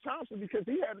on Rob Thompson because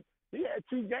he had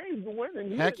 2 games to win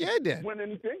and he didn't win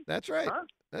anything. That's right. Huh?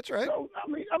 That's right. So I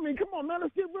mean, come on, man,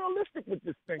 let's get realistic with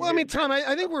this thing. Well, I mean, Tom,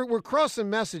 I think we're crossing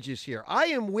messages here. I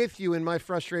am with you in my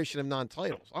frustration of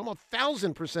non-titles. I'm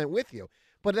 1,000% with you,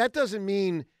 but that doesn't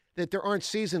mean that there aren't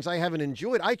seasons I haven't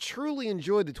enjoyed. I truly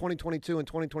enjoyed the 2022 and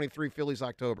 2023 Phillies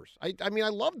Octobers. I mean, I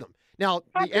loved them. Now,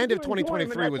 the end of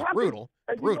 2023 was brutal.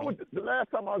 Brutal. You know, the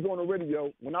last time I was on the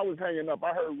radio, when I was hanging up,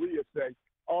 I heard Rhea say,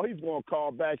 "Oh, he's going to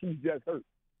call back. He's just hurt."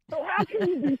 So how can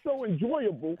you be so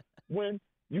enjoyable when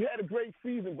you had a great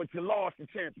season, but you lost the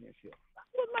championship?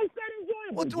 What makes that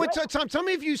enjoyable? Well, Tom, tell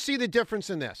me if you see the difference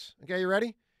in this. Okay, you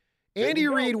ready? Andy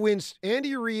Reid wins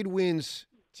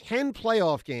 10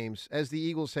 playoff games as the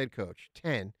Eagles head coach.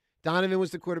 10. Donovan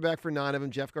was the quarterback for 9 of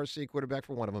them. Jeff Garcia, quarterback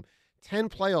for 1 of them. 10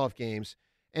 playoff games.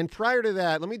 And prior to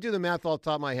that, let me do the math off the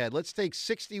top of my head. Let's take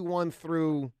 61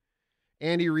 through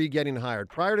Andy Reid getting hired.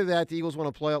 Prior to that, the Eagles won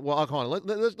a playoff. Well, hold on.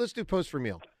 Let's do post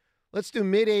Vermeil. Let's do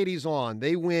mid-'80s on.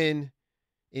 They win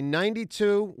in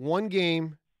 92, 1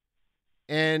 game,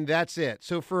 and that's it.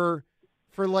 So for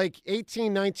like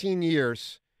 18, 19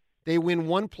 years, they win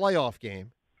 1 playoff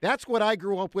game. That's what I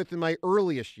grew up with in my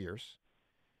earliest years.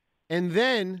 And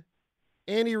then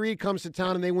Andy Reid comes to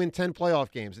town and they win 10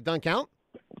 playoff games. It doesn't count?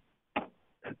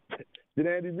 Did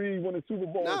Andy Reid win a Super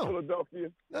Bowl in Philadelphia?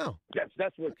 No.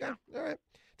 That's what counts. All right.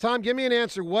 Tom, give me an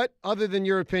answer. What, other than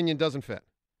your opinion, doesn't fit?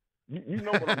 You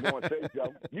know what I'm going to say,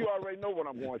 Joe. You already know what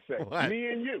I'm going to say. What? Me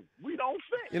and you, we don't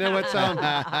fit. You know what, Tom?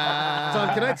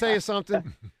 Tom, can I tell you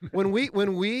something? When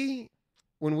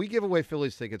we give away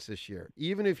Phillies tickets this year,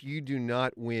 even if you do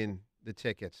not win the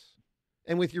tickets,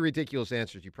 and with your ridiculous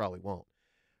answers, you probably won't.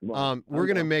 We're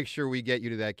going to make sure we get you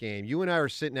to that game. You and I are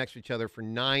sitting next to each other for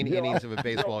 9 innings of a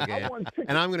baseball game,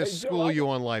 and I'm going to school you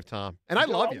on life, Tom. And I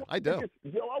love you. I do.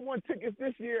 Joe, I won tickets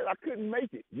this year. I couldn't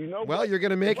make it. You know. Well, you're going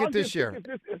to make it this year.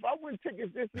 If I win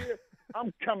tickets this year,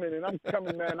 I'm coming,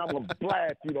 man. I'm going to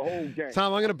blast you the whole game.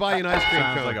 Tom, I'm going to buy you an ice cream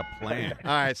cone. Sounds like a plan.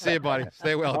 All right, see you, buddy.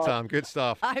 Stay well, Tom. Good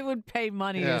stuff. I would pay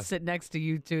money to sit next to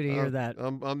you two to hear that.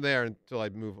 I'm there until I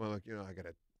move. I'm like, I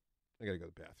gotta go to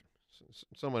the bathroom.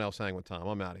 Someone else hang with Tom.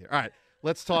 I'm out of here. All right,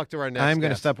 let's talk to our next I'm going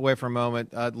to guest. step away for a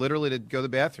moment, literally to go to the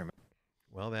bathroom.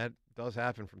 Well, that does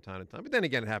happen from time to time, but then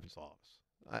again, it happens to all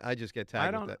of us. I just get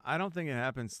tagged with that. I don't think it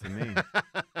happens to me.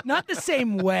 Not the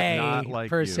same way, Not like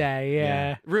per you. se.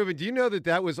 Yeah. Ruben, do you know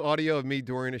that was audio of me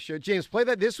during a show? James, play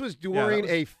that. This was during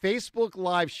a Facebook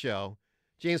Live show.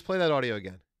 James, play that audio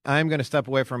again. I'm going to step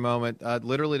away for a moment,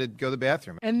 literally to go to the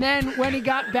bathroom. And then when he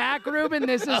got back, Ruben,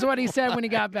 this is what he said when he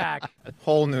got back.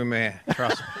 Whole new man.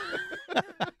 Trust me.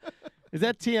 Is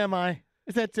that TMI?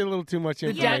 Is that a little too much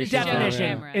information?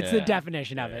 Definition. It's the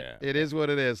definition of it. It is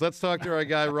what it is. Let's talk to our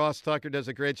guy, Ross Tucker. Does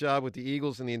a great job with the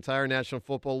Eagles and the entire National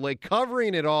Football League,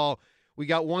 covering it all. We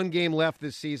got 1 game left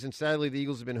this season. Sadly, the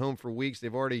Eagles have been home for weeks.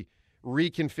 They've already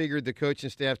reconfigured the coaching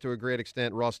staff to a great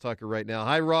extent. Ross Tucker right now.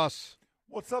 Hi, Ross.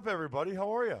 What's up, everybody?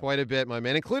 How are you? Quite a bit, my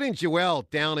man, including Joel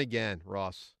down again,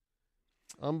 Ross.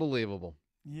 Unbelievable.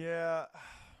 Yeah.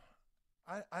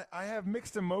 I have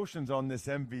mixed emotions on this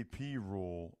MVP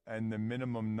rule and the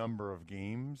minimum number of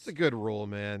games. It's a good rule,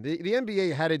 man. The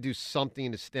NBA had to do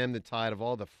something to stem the tide of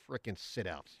all the frickin'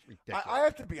 sit-outs. Ridiculous. I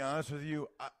have to be honest with you.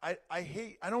 I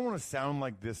don't want to sound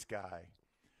like this guy,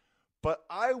 but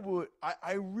I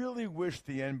really wish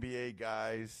the NBA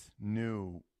guys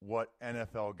knew what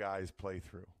NFL guys play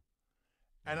through.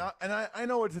 And I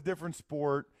know it's a different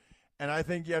sport, and I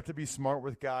think you have to be smart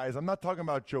with guys. I'm not talking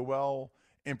about Joel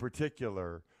in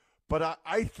particular, but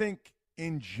I think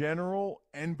in general,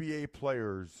 NBA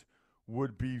players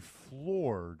would be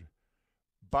floored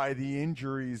by the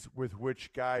injuries with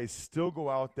which guys still go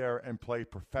out there and play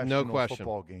professional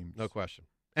football games. No question.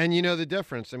 And you know the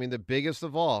difference. I mean, the biggest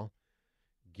of all,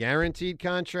 guaranteed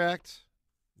contract,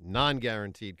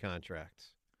 non-guaranteed contract.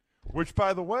 Which,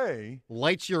 by the way,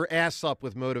 lights your ass up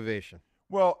with motivation.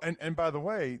 Well, and by the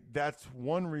way, that's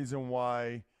one reason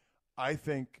why I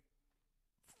think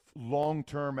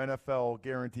long-term NFL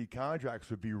guaranteed contracts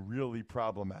would be really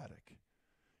problematic.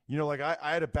 You know, like I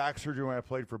had a back surgery when I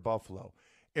played for Buffalo.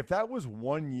 If that was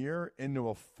 1 year into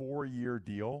a 4-year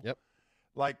deal,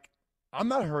 like I'm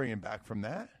not hurrying back from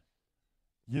that.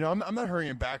 You know, I'm not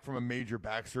hurrying back from a major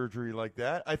back surgery like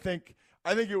that. I think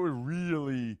it would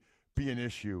really be an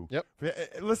issue.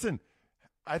 Listen,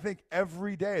 I think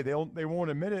every day they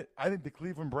won't admit it. I think the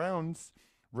Cleveland Browns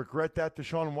regret that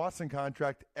Deshaun Watson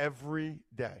contract every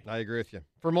day. I agree with you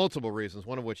for multiple reasons,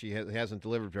 one of which he hasn't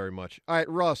delivered very much. All right,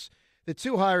 Russ, the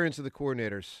 2 hirings of the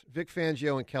coordinators, Vic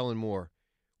Fangio and Kellen Moore,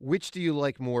 which do you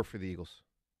like more for the Eagles?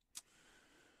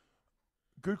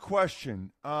 Good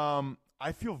question.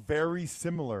 I feel very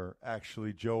similar,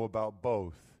 actually, Joe, about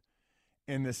both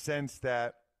in the sense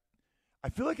that I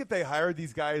feel like if they hired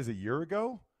these guys a year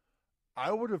ago,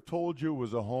 I would have told you it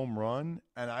was a home run,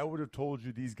 and I would have told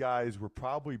you these guys were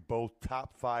probably both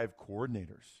top 5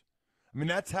 coordinators. I mean,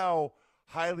 that's how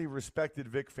highly respected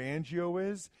Vic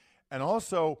Fangio is. And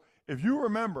also, if you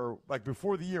remember, like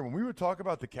before the year, when we would talk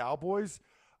about the Cowboys,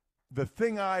 the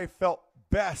thing I felt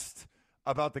best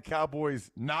about the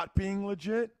Cowboys not being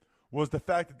legit was the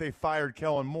fact that they fired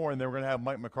Kellen Moore and they were going to have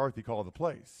Mike McCarthy call the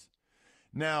plays.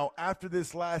 Now, after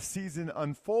this last season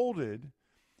unfolded,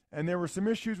 and there were some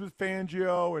issues with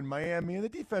Fangio and Miami, and the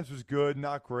defense was good,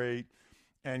 not great.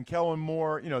 And Kellen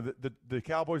Moore, the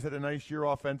Cowboys had a nice year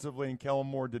offensively, and Kellen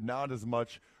Moore did not as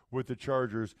much with the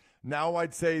Chargers. Now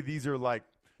I'd say these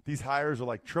hires are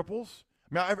like triples.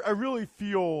 I mean, I really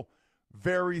feel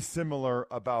very similar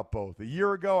about both. A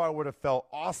year ago, I would have felt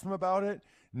awesome about it.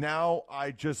 Now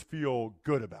I just feel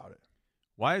good about it.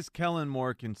 Why is Kellen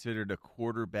Moore considered a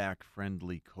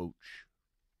quarterback-friendly coach?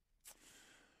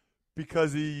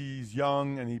 Because he's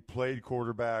young and he played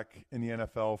quarterback in the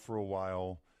NFL for a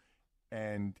while,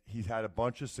 and he's had a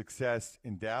bunch of success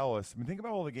in Dallas. I mean, think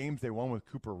about all the games they won with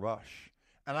Cooper Rush.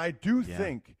 And I do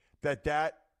think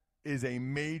that is a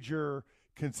major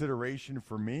consideration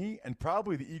for me and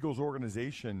probably the Eagles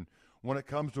organization when it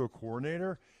comes to a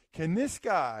coordinator. Can this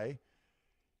guy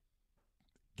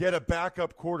get a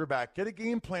backup quarterback, get a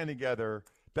game plan together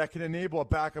that can enable a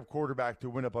backup quarterback to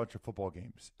win a bunch of football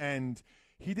games? And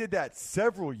he did that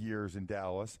several years in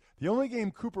Dallas. The only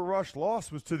game Cooper Rush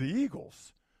lost was to the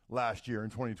Eagles last year in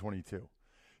 2022.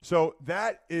 So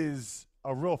that is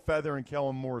a real feather in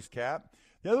Kellen Moore's cap.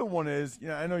 The other one is,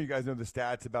 I know you guys know the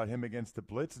stats about him against the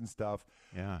blitz and stuff.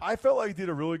 Yeah. I felt like he did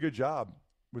a really good job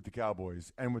with the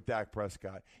Cowboys and with Dak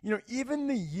Prescott. Even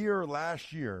the year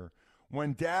last year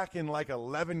when Dak in like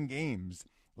 11 games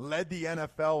led the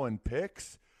NFL in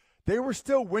picks, they were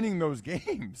still winning those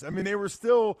games. I mean, they were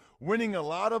still winning a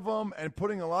lot of them and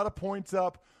putting a lot of points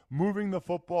up, moving the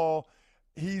football.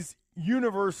 He's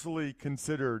universally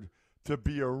considered to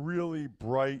be a really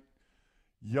bright,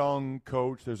 young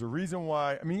coach. There's a reason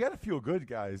why. I mean, you got to feel good,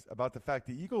 guys, about the fact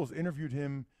the Eagles interviewed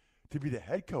him to be the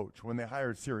head coach when they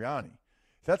hired Sirianni.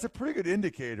 That's a pretty good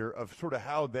indicator of sort of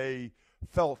how they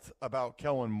felt about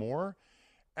Kellen Moore.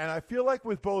 And I feel like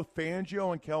with both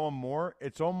Fangio and Kellen Moore,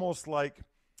 it's almost like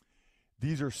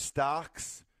these are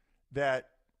stocks that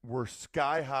were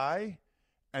sky high,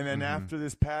 and then after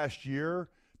this past year,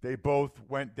 they both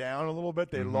went down a little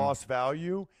bit. They lost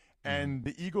value. And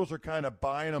the Eagles are kind of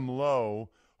buying them low,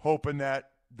 hoping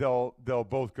that they'll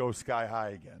both go sky high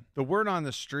again. The word on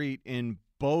the street in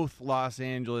both Los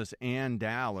Angeles and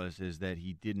Dallas is that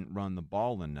he didn't run the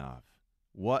ball enough.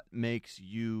 What makes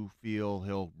you feel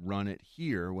he'll run it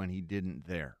here when he didn't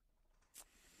there?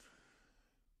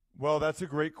 Well, that's a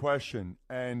great question.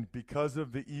 And because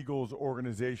of the Eagles'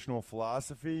 organizational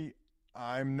philosophy,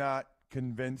 I'm not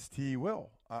convinced he will.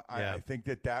 I think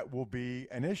that will be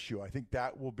an issue. I think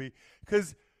that will be –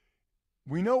 because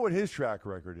we know what his track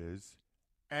record is,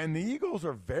 and the Eagles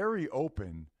are very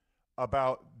open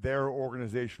about their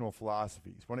organizational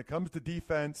philosophies. When it comes to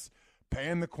defense,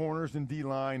 paying the corners and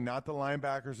D-line, not the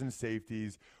linebackers and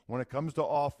safeties. When it comes to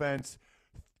offense,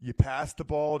 you pass the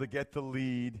ball to get the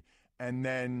lead, and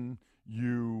then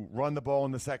you run the ball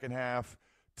in the second half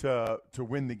to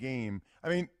win the game. I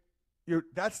mean –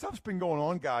 that stuff's been going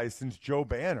on, guys, since Joe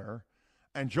Banner.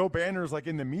 And Joe Banner's like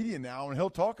in the media now, and he'll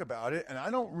talk about it. And I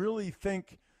don't really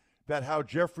think that how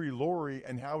Jeffrey Lurie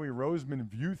and Howie Roseman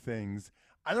view things,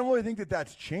 I don't really think that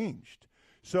that's changed.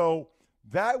 So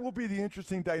that will be the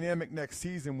interesting dynamic next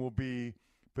season will be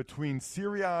between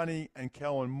Sirianni and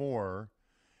Kellen Moore,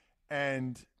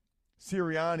 and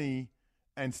Sirianni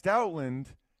and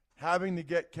Stoutland having to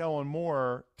get Kellen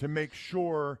Moore to make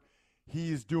sure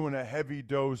he's doing a heavy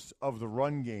dose of the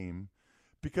run game.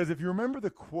 Because if you remember the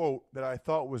quote that I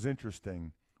thought was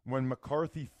interesting when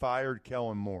McCarthy fired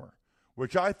Kellen Moore,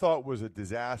 which I thought was a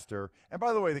disaster. And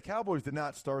by the way, the Cowboys did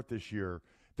not start this year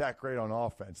that great on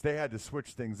offense. They had to switch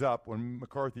things up when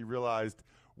McCarthy realized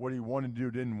what he wanted to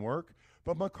do didn't work.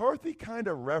 But McCarthy kind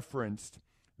of referenced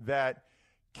that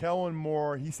Kellen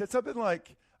Moore, he said something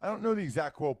like, I don't know the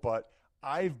exact quote, but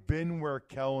I've been where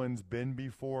Kellen's been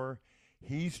before.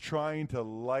 He's trying to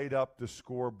light up the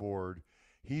scoreboard.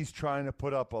 He's trying to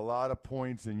put up a lot of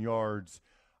points and yards.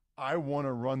 I want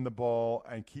to run the ball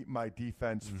and keep my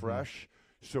defense fresh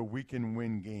so we can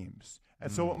win games.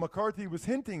 And so what McCarthy was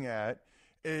hinting at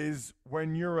is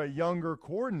when you're a younger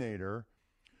coordinator,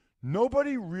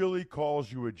 nobody really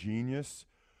calls you a genius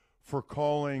for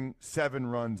calling 7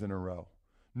 runs in a row.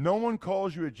 No one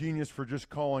calls you a genius for just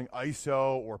calling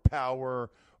ISO or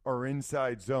power or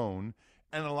inside zone.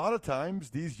 And a lot of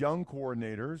times, these young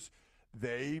coordinators,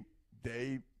 they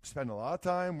spend a lot of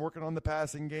time working on the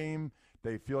passing game.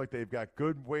 They feel like they've got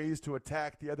good ways to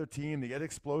attack the other team. They get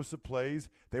explosive plays.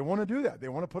 They want to do that. They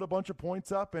want to put a bunch of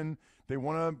points up, and they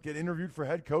want to get interviewed for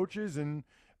head coaches and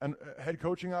head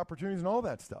coaching opportunities and all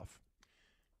that stuff.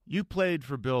 You played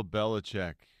for Bill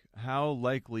Belichick. How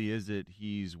likely is it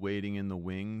he's waiting in the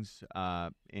wings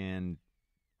and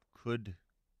could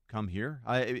come here?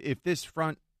 If this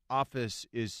front office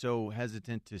is so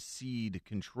hesitant to cede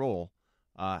control,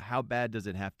 how bad does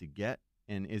it have to get?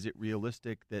 And is it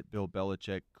realistic that Bill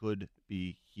Belichick could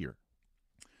be here?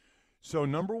 So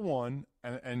number one,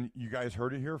 and you guys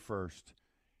heard it here first.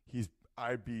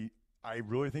 I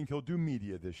really think he'll do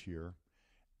media this year,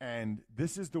 and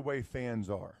this is the way fans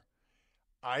are.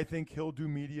 I think he'll do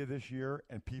media this year,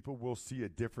 and people will see a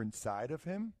different side of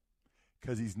him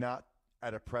because he's not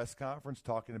at a press conference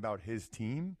talking about his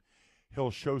team. He'll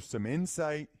show some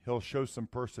insight. He'll show some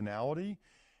personality.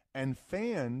 And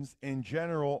fans in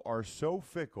general are so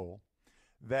fickle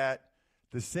that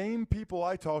the same people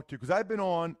I talk to, because I've been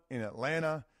on in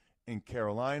Atlanta, in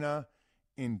Carolina,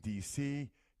 in D.C.,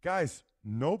 guys,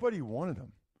 nobody wanted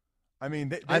him. I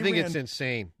mean, I think it's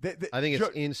insane. I think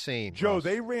it's insane. Joe, Ross.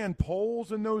 they ran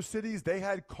polls in those cities. They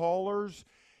had callers.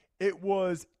 It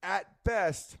was, at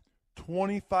best,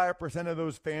 25% of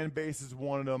those fan bases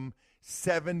wanted him.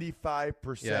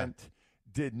 75%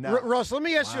 did not. Ross, let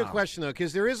me ask you a question, though,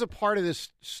 because there is a part of this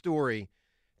story,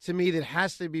 to me, that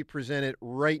has to be presented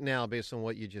right now based on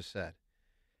what you just said.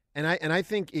 And I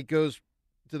think it goes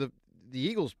to the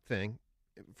Eagles thing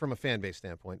from a fan base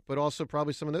standpoint, but also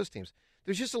probably some of those teams.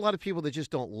 There's just a lot of people that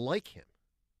just don't like him.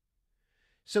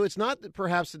 So it's not that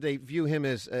perhaps that they view him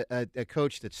as a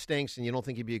coach that stinks and you don't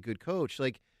think he'd be a good coach.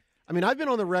 Like, I mean, I've been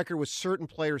on the record with certain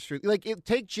players through, like,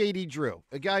 take J.D. Drew,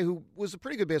 a guy who was a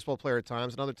pretty good baseball player at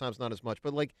times and other times not as much.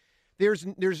 But, like, there's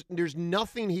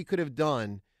nothing he could have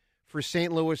done for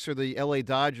St. Louis or the L.A.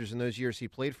 Dodgers in those years he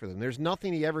played for them. There's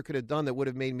nothing he ever could have done that would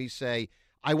have made me say,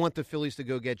 I want the Phillies to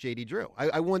go get J.D. Drew.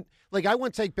 I want to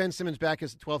take Ben Simmons back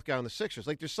as the 12th guy on the Sixers.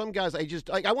 Like, there's some guys I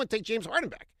want to take James Harden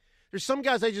back. There's some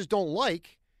guys I just don't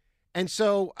like. And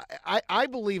so I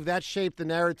believe that shaped the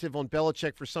narrative on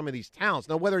Belichick for some of these towns.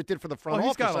 Now, whether it did for the front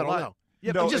office, I don't know.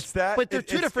 Yeah, but they're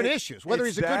two different issues. Whether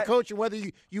he's a good coach and whether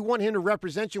you want him to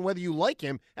represent you, whether you like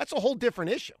him, that's a whole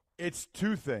different issue. It's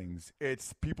two things.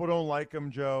 It's people don't like him,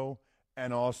 Joe,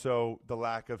 and also the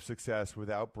lack of success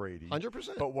without Brady.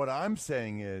 100%. But what I'm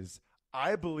saying is,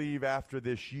 I believe after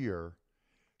this year,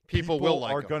 people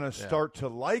are going to start to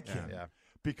like him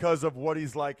because of what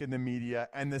he's like in the media.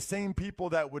 And the same people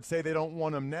that would say they don't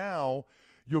want him now,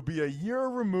 you'll be a year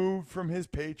removed from his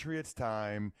Patriots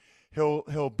time.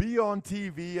 He'll be on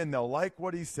TV and they'll like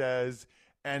what he says.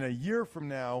 And a year from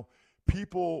now,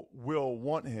 people will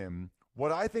want him.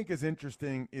 What I think is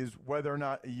interesting is whether or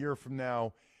not a year from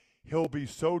now he'll be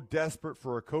so desperate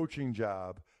for a coaching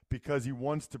job because he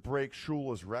wants to break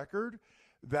Shula's record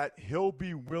that he'll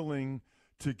be willing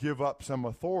to give up some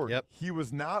authority. Yep. He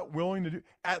was not willing to do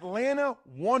 – Atlanta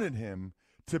wanted him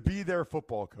to be their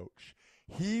football coach.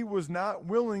 He was not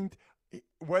willing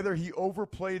whether he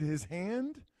overplayed his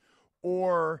hand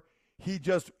or he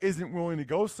just isn't willing to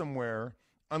go somewhere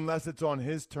unless it's on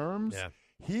his terms. Yeah.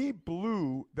 He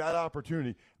blew that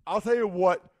opportunity. I'll tell you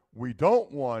what we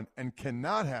don't want and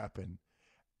cannot happen.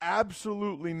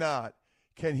 Absolutely not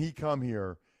can he come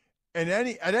here at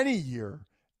any year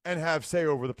and have say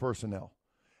over the personnel.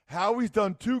 Howie's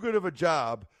done too good of a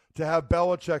job to have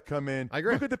Belichick come in. I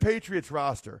agree. Look at the Patriots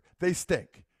roster. They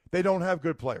stink. They don't have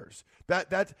good players.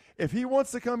 That's if he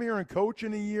wants to come here and coach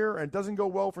in a year and doesn't go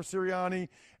well for Sirianni,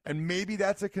 and maybe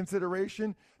that's a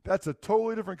consideration, that's a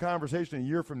totally different conversation a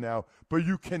year from now. But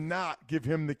you cannot give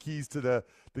him the keys to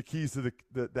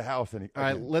the house again. All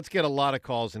right, let's get a lot of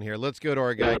calls in here. Let's go to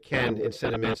our guy Ken in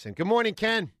Cinnamon. Good morning,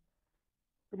 Ken.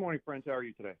 Good morning, friends. How are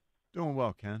you today? Doing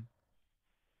well, Ken.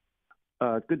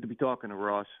 Good to be talking to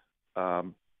Ross.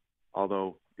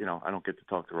 Although, I don't get to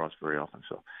talk to Ross very often.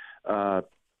 So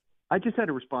I just had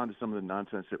to respond to some of the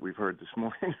nonsense that we've heard this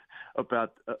morning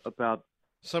about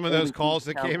some of those calls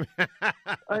that came.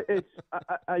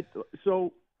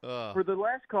 For the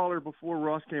last caller before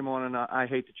Ross came on, and I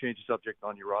hate to change the subject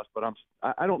on you, Ross, but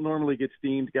I don't normally get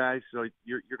steamed, guys. So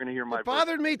you're going to hear my. It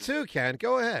bothered me too, Ken.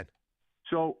 Go ahead.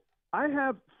 So I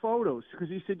have photos because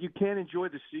he said you can't enjoy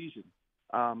the season.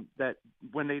 That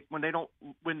when they don't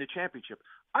win the championship,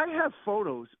 I have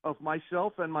photos of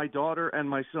myself and my daughter and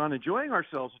my son enjoying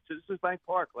ourselves at Citizens Bank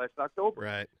Park last October.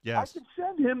 Right. Yes. I can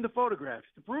send him the photographs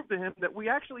to prove to him that we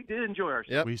actually did enjoy ourselves.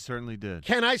 Yep. We certainly did.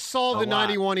 Ken, I saw the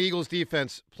 91 Eagles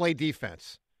defense play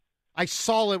defense. I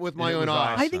saw it with my own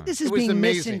eyes. I think this is being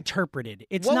misinterpreted.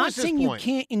 It's not saying you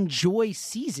can't enjoy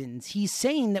seasons. He's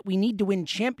saying that we need to win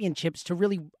championships to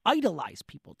really idolize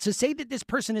people. To say that this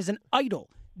person is an idol,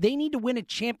 they need to win a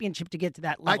championship to get to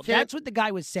that level. That's what the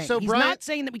guy was saying. He's not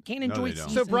saying that we can't enjoy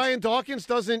seasons. So Brian Dawkins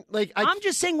doesn't like. I'm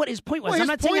just saying what his point was. Well, I'm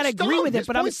not saying I agree with it,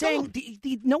 but I'm saying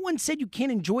dumb. No one said you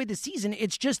can't enjoy the season.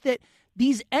 It's just that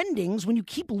these endings, when you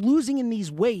keep losing in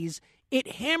these ways,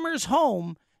 it hammers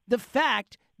home the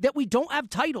fact that we don't have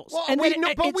titles. Well, And we then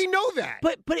know that.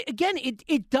 But again,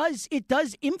 it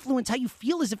does influence how you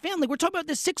feel as a fan. Like, we're talking about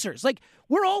the Sixers. Like,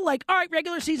 we're all like, all right,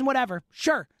 regular season, whatever,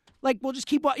 sure. Like, we'll just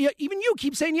keep, even you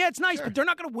keep saying, yeah, it's nice, but they're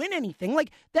not going to win anything.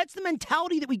 Like, that's the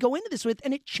mentality that we go into this with,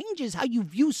 and it changes how you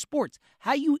view sports,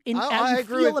 how you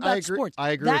feel about sports.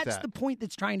 I agree with that. That's the point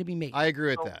that's trying to be made. I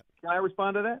agree with that. Can I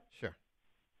respond to that? Sure.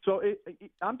 So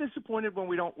I'm disappointed when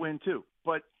we don't win, too.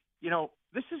 But,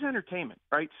 this is entertainment,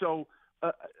 right? So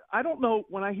I don't know,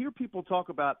 when I hear people talk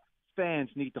about fans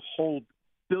need to hold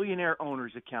billionaire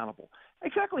owners accountable,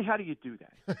 exactly how do you do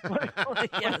that?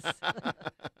 Yes.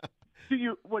 Do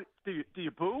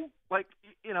you boo? Like,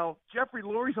 Jeffrey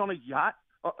Lurie's on a yacht,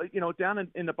 down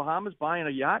in the Bahamas buying a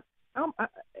yacht.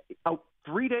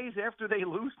 3 days after they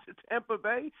lose to Tampa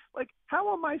Bay, like,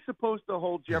 how am I supposed to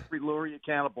hold Jeffrey Lurie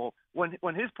accountable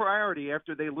when his priority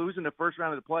after they lose in the first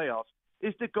round of the playoffs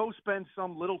is to go spend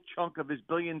some little chunk of his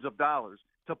billions of dollars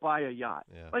to buy a yacht?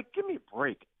 Yeah. Like, give me a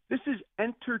break. This is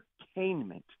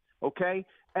entertainment, okay?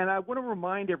 And I want to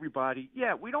remind everybody,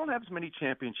 we don't have as many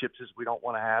championships as we don't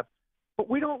want to have, but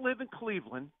we don't live in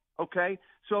Cleveland, okay?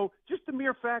 So just the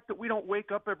mere fact that we don't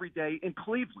wake up every day in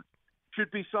Cleveland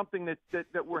should be something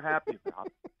that we're happy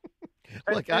about.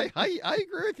 Look, I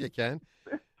agree with you, Ken.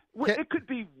 It could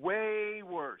be way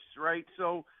worse, right?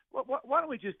 So why don't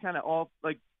we just kind of all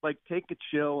like take a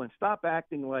chill and stop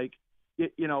acting like,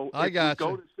 I got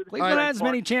you. Cleveland has as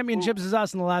many championships as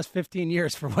us in the last 15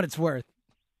 years, for what it's worth.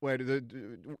 Wait,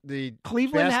 the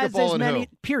Cleveland has as many.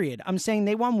 Period. I'm saying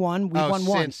they won one. We won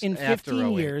one in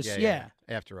 15 years. Yeah.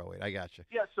 After 08, I got you.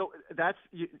 Yeah, so that's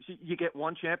you get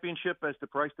one championship as the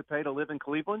price to pay to live in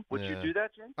Cleveland. Would you do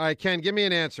that, Jay? All right, Ken, give me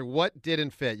an answer. What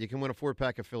didn't fit? You can win a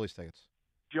 4-pack of Phillies tickets.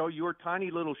 Joe, your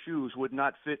tiny little shoes would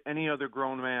not fit any other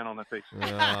grown man on the face of the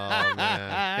earth. Oh,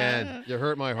 man. Ken, you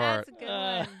hurt my heart. That's a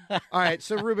good one. All right,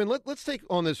 so, Ruben, let's take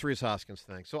on this Rhys Hoskins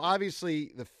thing. So,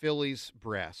 obviously, the Phillies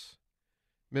brass,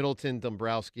 Middleton,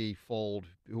 Dombrowski, Fold,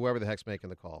 whoever the heck's making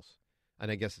the calls,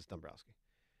 and I guess it's Dombrowski,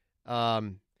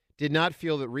 did not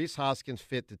feel that Rhys Hoskins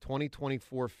fit the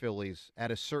 2024 Phillies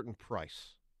at a certain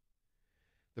price,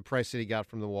 the price that he got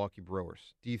from the Milwaukee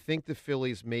Brewers. Do you think the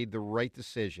Phillies made the right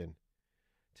decision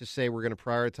to say we're going to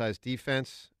prioritize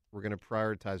defense, we're going to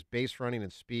prioritize base running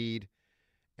and speed,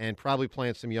 and probably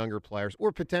playing some younger players,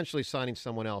 or potentially signing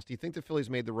someone else? Do you think the Phillies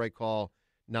made the right call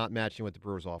not matching what the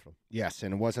Brewers offer them? Yes,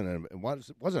 and it wasn't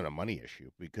a money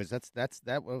issue because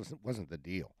that wasn't the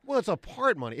deal. Well, it's a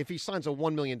part money. If he signs a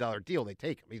 $1 million deal, they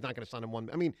take him. He's not going to sign him one.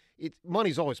 I mean,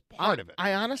 money's always part of it.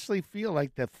 I honestly feel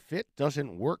like the fit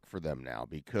doesn't work for them now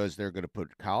because they're going to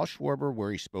put Kyle Schwarber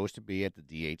where he's supposed to be at the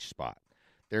DH spot.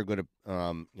 They're going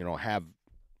to have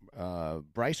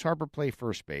Bryce Harper play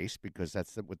first base because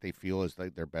that's what they feel is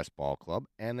like their best ball club,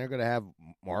 and they're going to have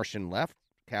Marsh in left,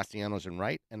 Castellanos in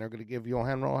right, and they're going to give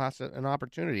Johan Rojas an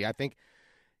opportunity. I think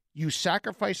you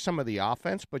sacrifice some of the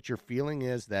offense, but your feeling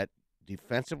is that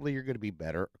defensively you're going to be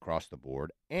better across the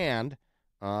board, and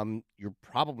you're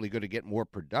probably going to get more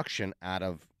production out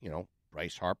of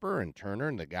Bryce Harper and Turner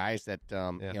and the guys that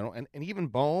and even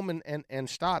Bohm and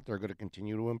Stott. They're going to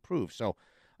continue to improve. So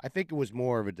I think it was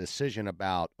more of a decision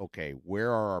about, okay,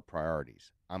 where are our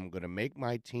priorities? I'm going to make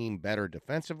my team better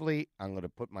defensively. I'm going to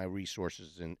put my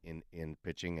resources in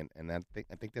pitching, and I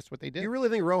think that's what they did. Do you really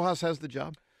think Rojas has the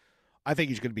job? I think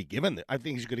he's going to be given. I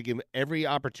think he's going to give him every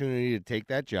opportunity to take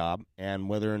that job, and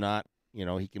whether or not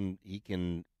he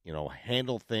can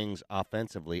handle things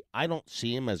offensively. I don't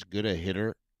see him as good a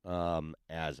hitter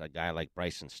as a guy like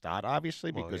Bryson Stott,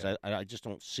 obviously, because I just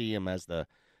don't see him as the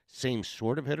same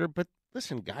sort of hitter. But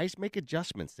listen, guys make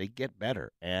adjustments; they get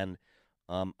better, and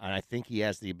I think he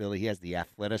has the ability, he has the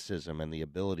athleticism and the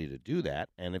ability to do that.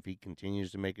 And if he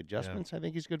continues to make adjustments, I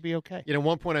think he's going to be okay.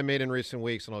 One point I made in recent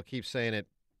weeks, and I'll keep saying it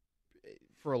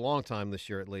for a long time this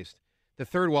year at least, the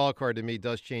third wild card to me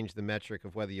does change the metric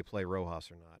of whether you play Rojas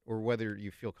or not, or whether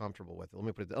you feel comfortable with it. Let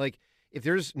me put it like, if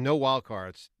there's no wild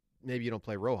cards, maybe you don't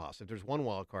play Rojas. If there's one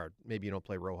wild card, maybe you don't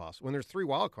play Rojas. When there's three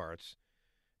wild cards,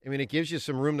 I mean, it gives you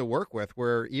some room to work with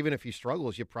where even if he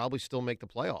struggles, you probably still make the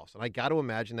playoffs. And I got to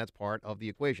imagine that's part of the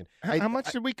equation. How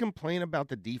much did we complain about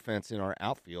the defense in our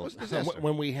outfield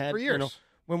when we had, for years.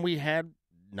 When we had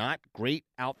not great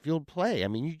outfield play? I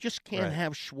mean, you just can't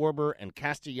have Schwarber and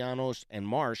Castellanos and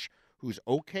Marsh, who's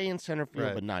okay in center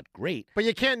field but not great. But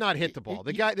you can't not hit the ball.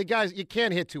 The guys, you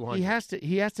can't hit 200.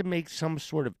 He has to make some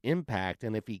sort of impact,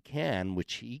 and if he can,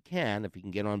 which he can, if he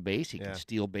can get on base, he can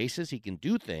steal bases, he can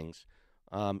do things.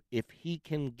 If he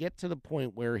can get to the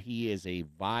point where he is a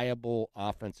viable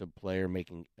offensive player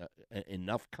making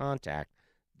enough contact,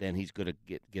 then he's going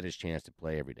to get his chance to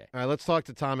play every day. All right, let's talk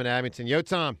to Tom in Abington. Yo,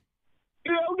 Tom.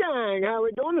 Yo, gang. How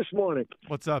we doing this morning?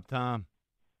 What's up, Tom?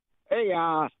 Hey,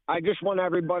 I just want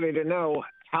everybody to know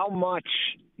how much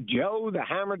Joe the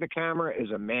Hammer the Camera is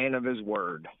a man of his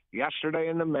word. Yesterday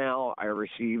in the mail, I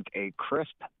received a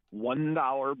crisp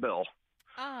 $1 bill.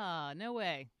 Ah, no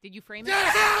way. Did you frame it? The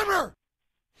Hammer!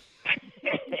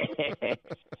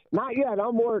 Not yet.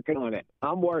 I'm working on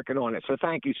it. So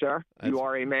thank you, sir. You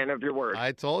are a man of your word.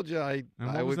 I told you. I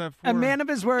was that for? A man of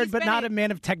his word, but not a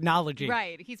man of technology.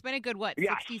 Right. He spent a good,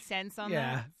 60 cents on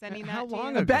that? Sending that How to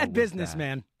long you? A bad was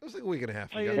businessman. It was like a week and a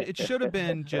half Like, ago. it should have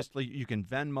been just like you can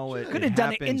Venmo it. Could have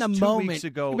done it in the happens 2 moment. weeks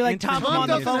ago. You'd be like, Tom, I'm on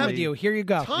the phone with you. Here you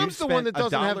go. Tom's the one that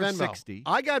doesn't have Venmo. $1.60.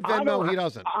 I got Venmo. He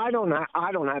doesn't. I don't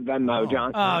have Venmo,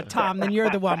 John. Oh, Tom, then you're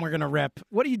the one we're going to rip.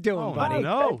 What are you doing, buddy?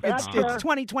 no. It's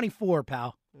 2024,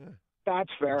 pal. That's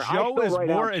fair. Joe is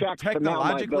more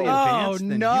technologically Oh, advanced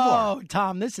than you are. no,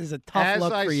 Tom, this is a tough As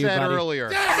look I for you, said buddy. earlier.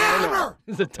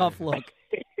 This is a tough look.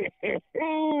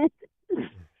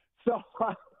 So,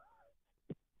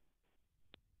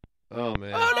 Oh,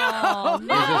 man. Oh,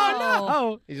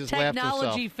 no. He just laughed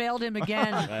Technology himself. failed him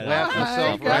again. Laughed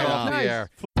himself right off the air.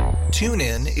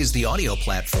 TuneIn is the audio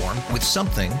platform with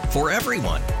something for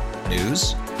everyone.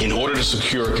 News. In order to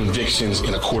secure convictions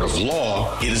in a court of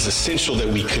law, it is essential that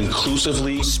we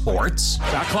conclusively. Sports.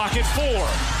 Shot clock at 4.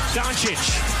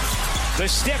 Doncic. The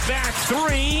step back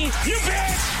 3. You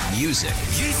bet. Music.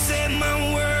 You set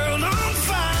my world on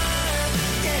fire.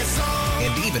 Yes,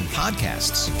 And even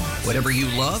podcasts. Whatever you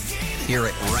love, hear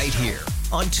it right here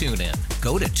on TuneIn.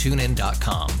 Go to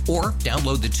TuneIn.com or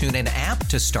download the TuneIn app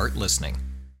to start listening.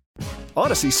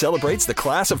 Odyssey celebrates the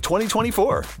class of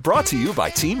 2024, brought to you by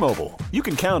T-Mobile. You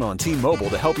can count on T-Mobile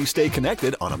to help you stay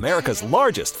connected on America's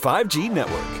largest 5G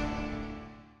network.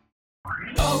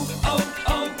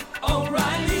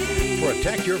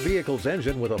 Protect your vehicle's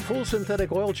engine with a full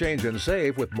synthetic oil change and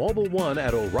save with Mobile One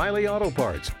at O'Reilly Auto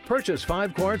Parts. Purchase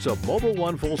 5 quarts of Mobile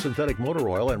One full synthetic motor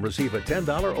oil and receive a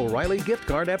 $10 O'Reilly gift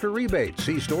card after rebate.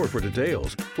 See store for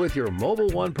details. With your Mobile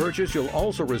One purchase, you'll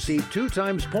also receive 2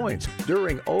 times points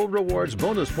during O Rewards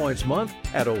Bonus Points Month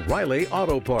at O'Reilly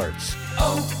Auto Parts.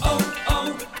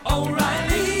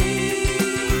 O'Reilly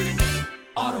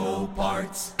Auto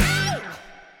Parts.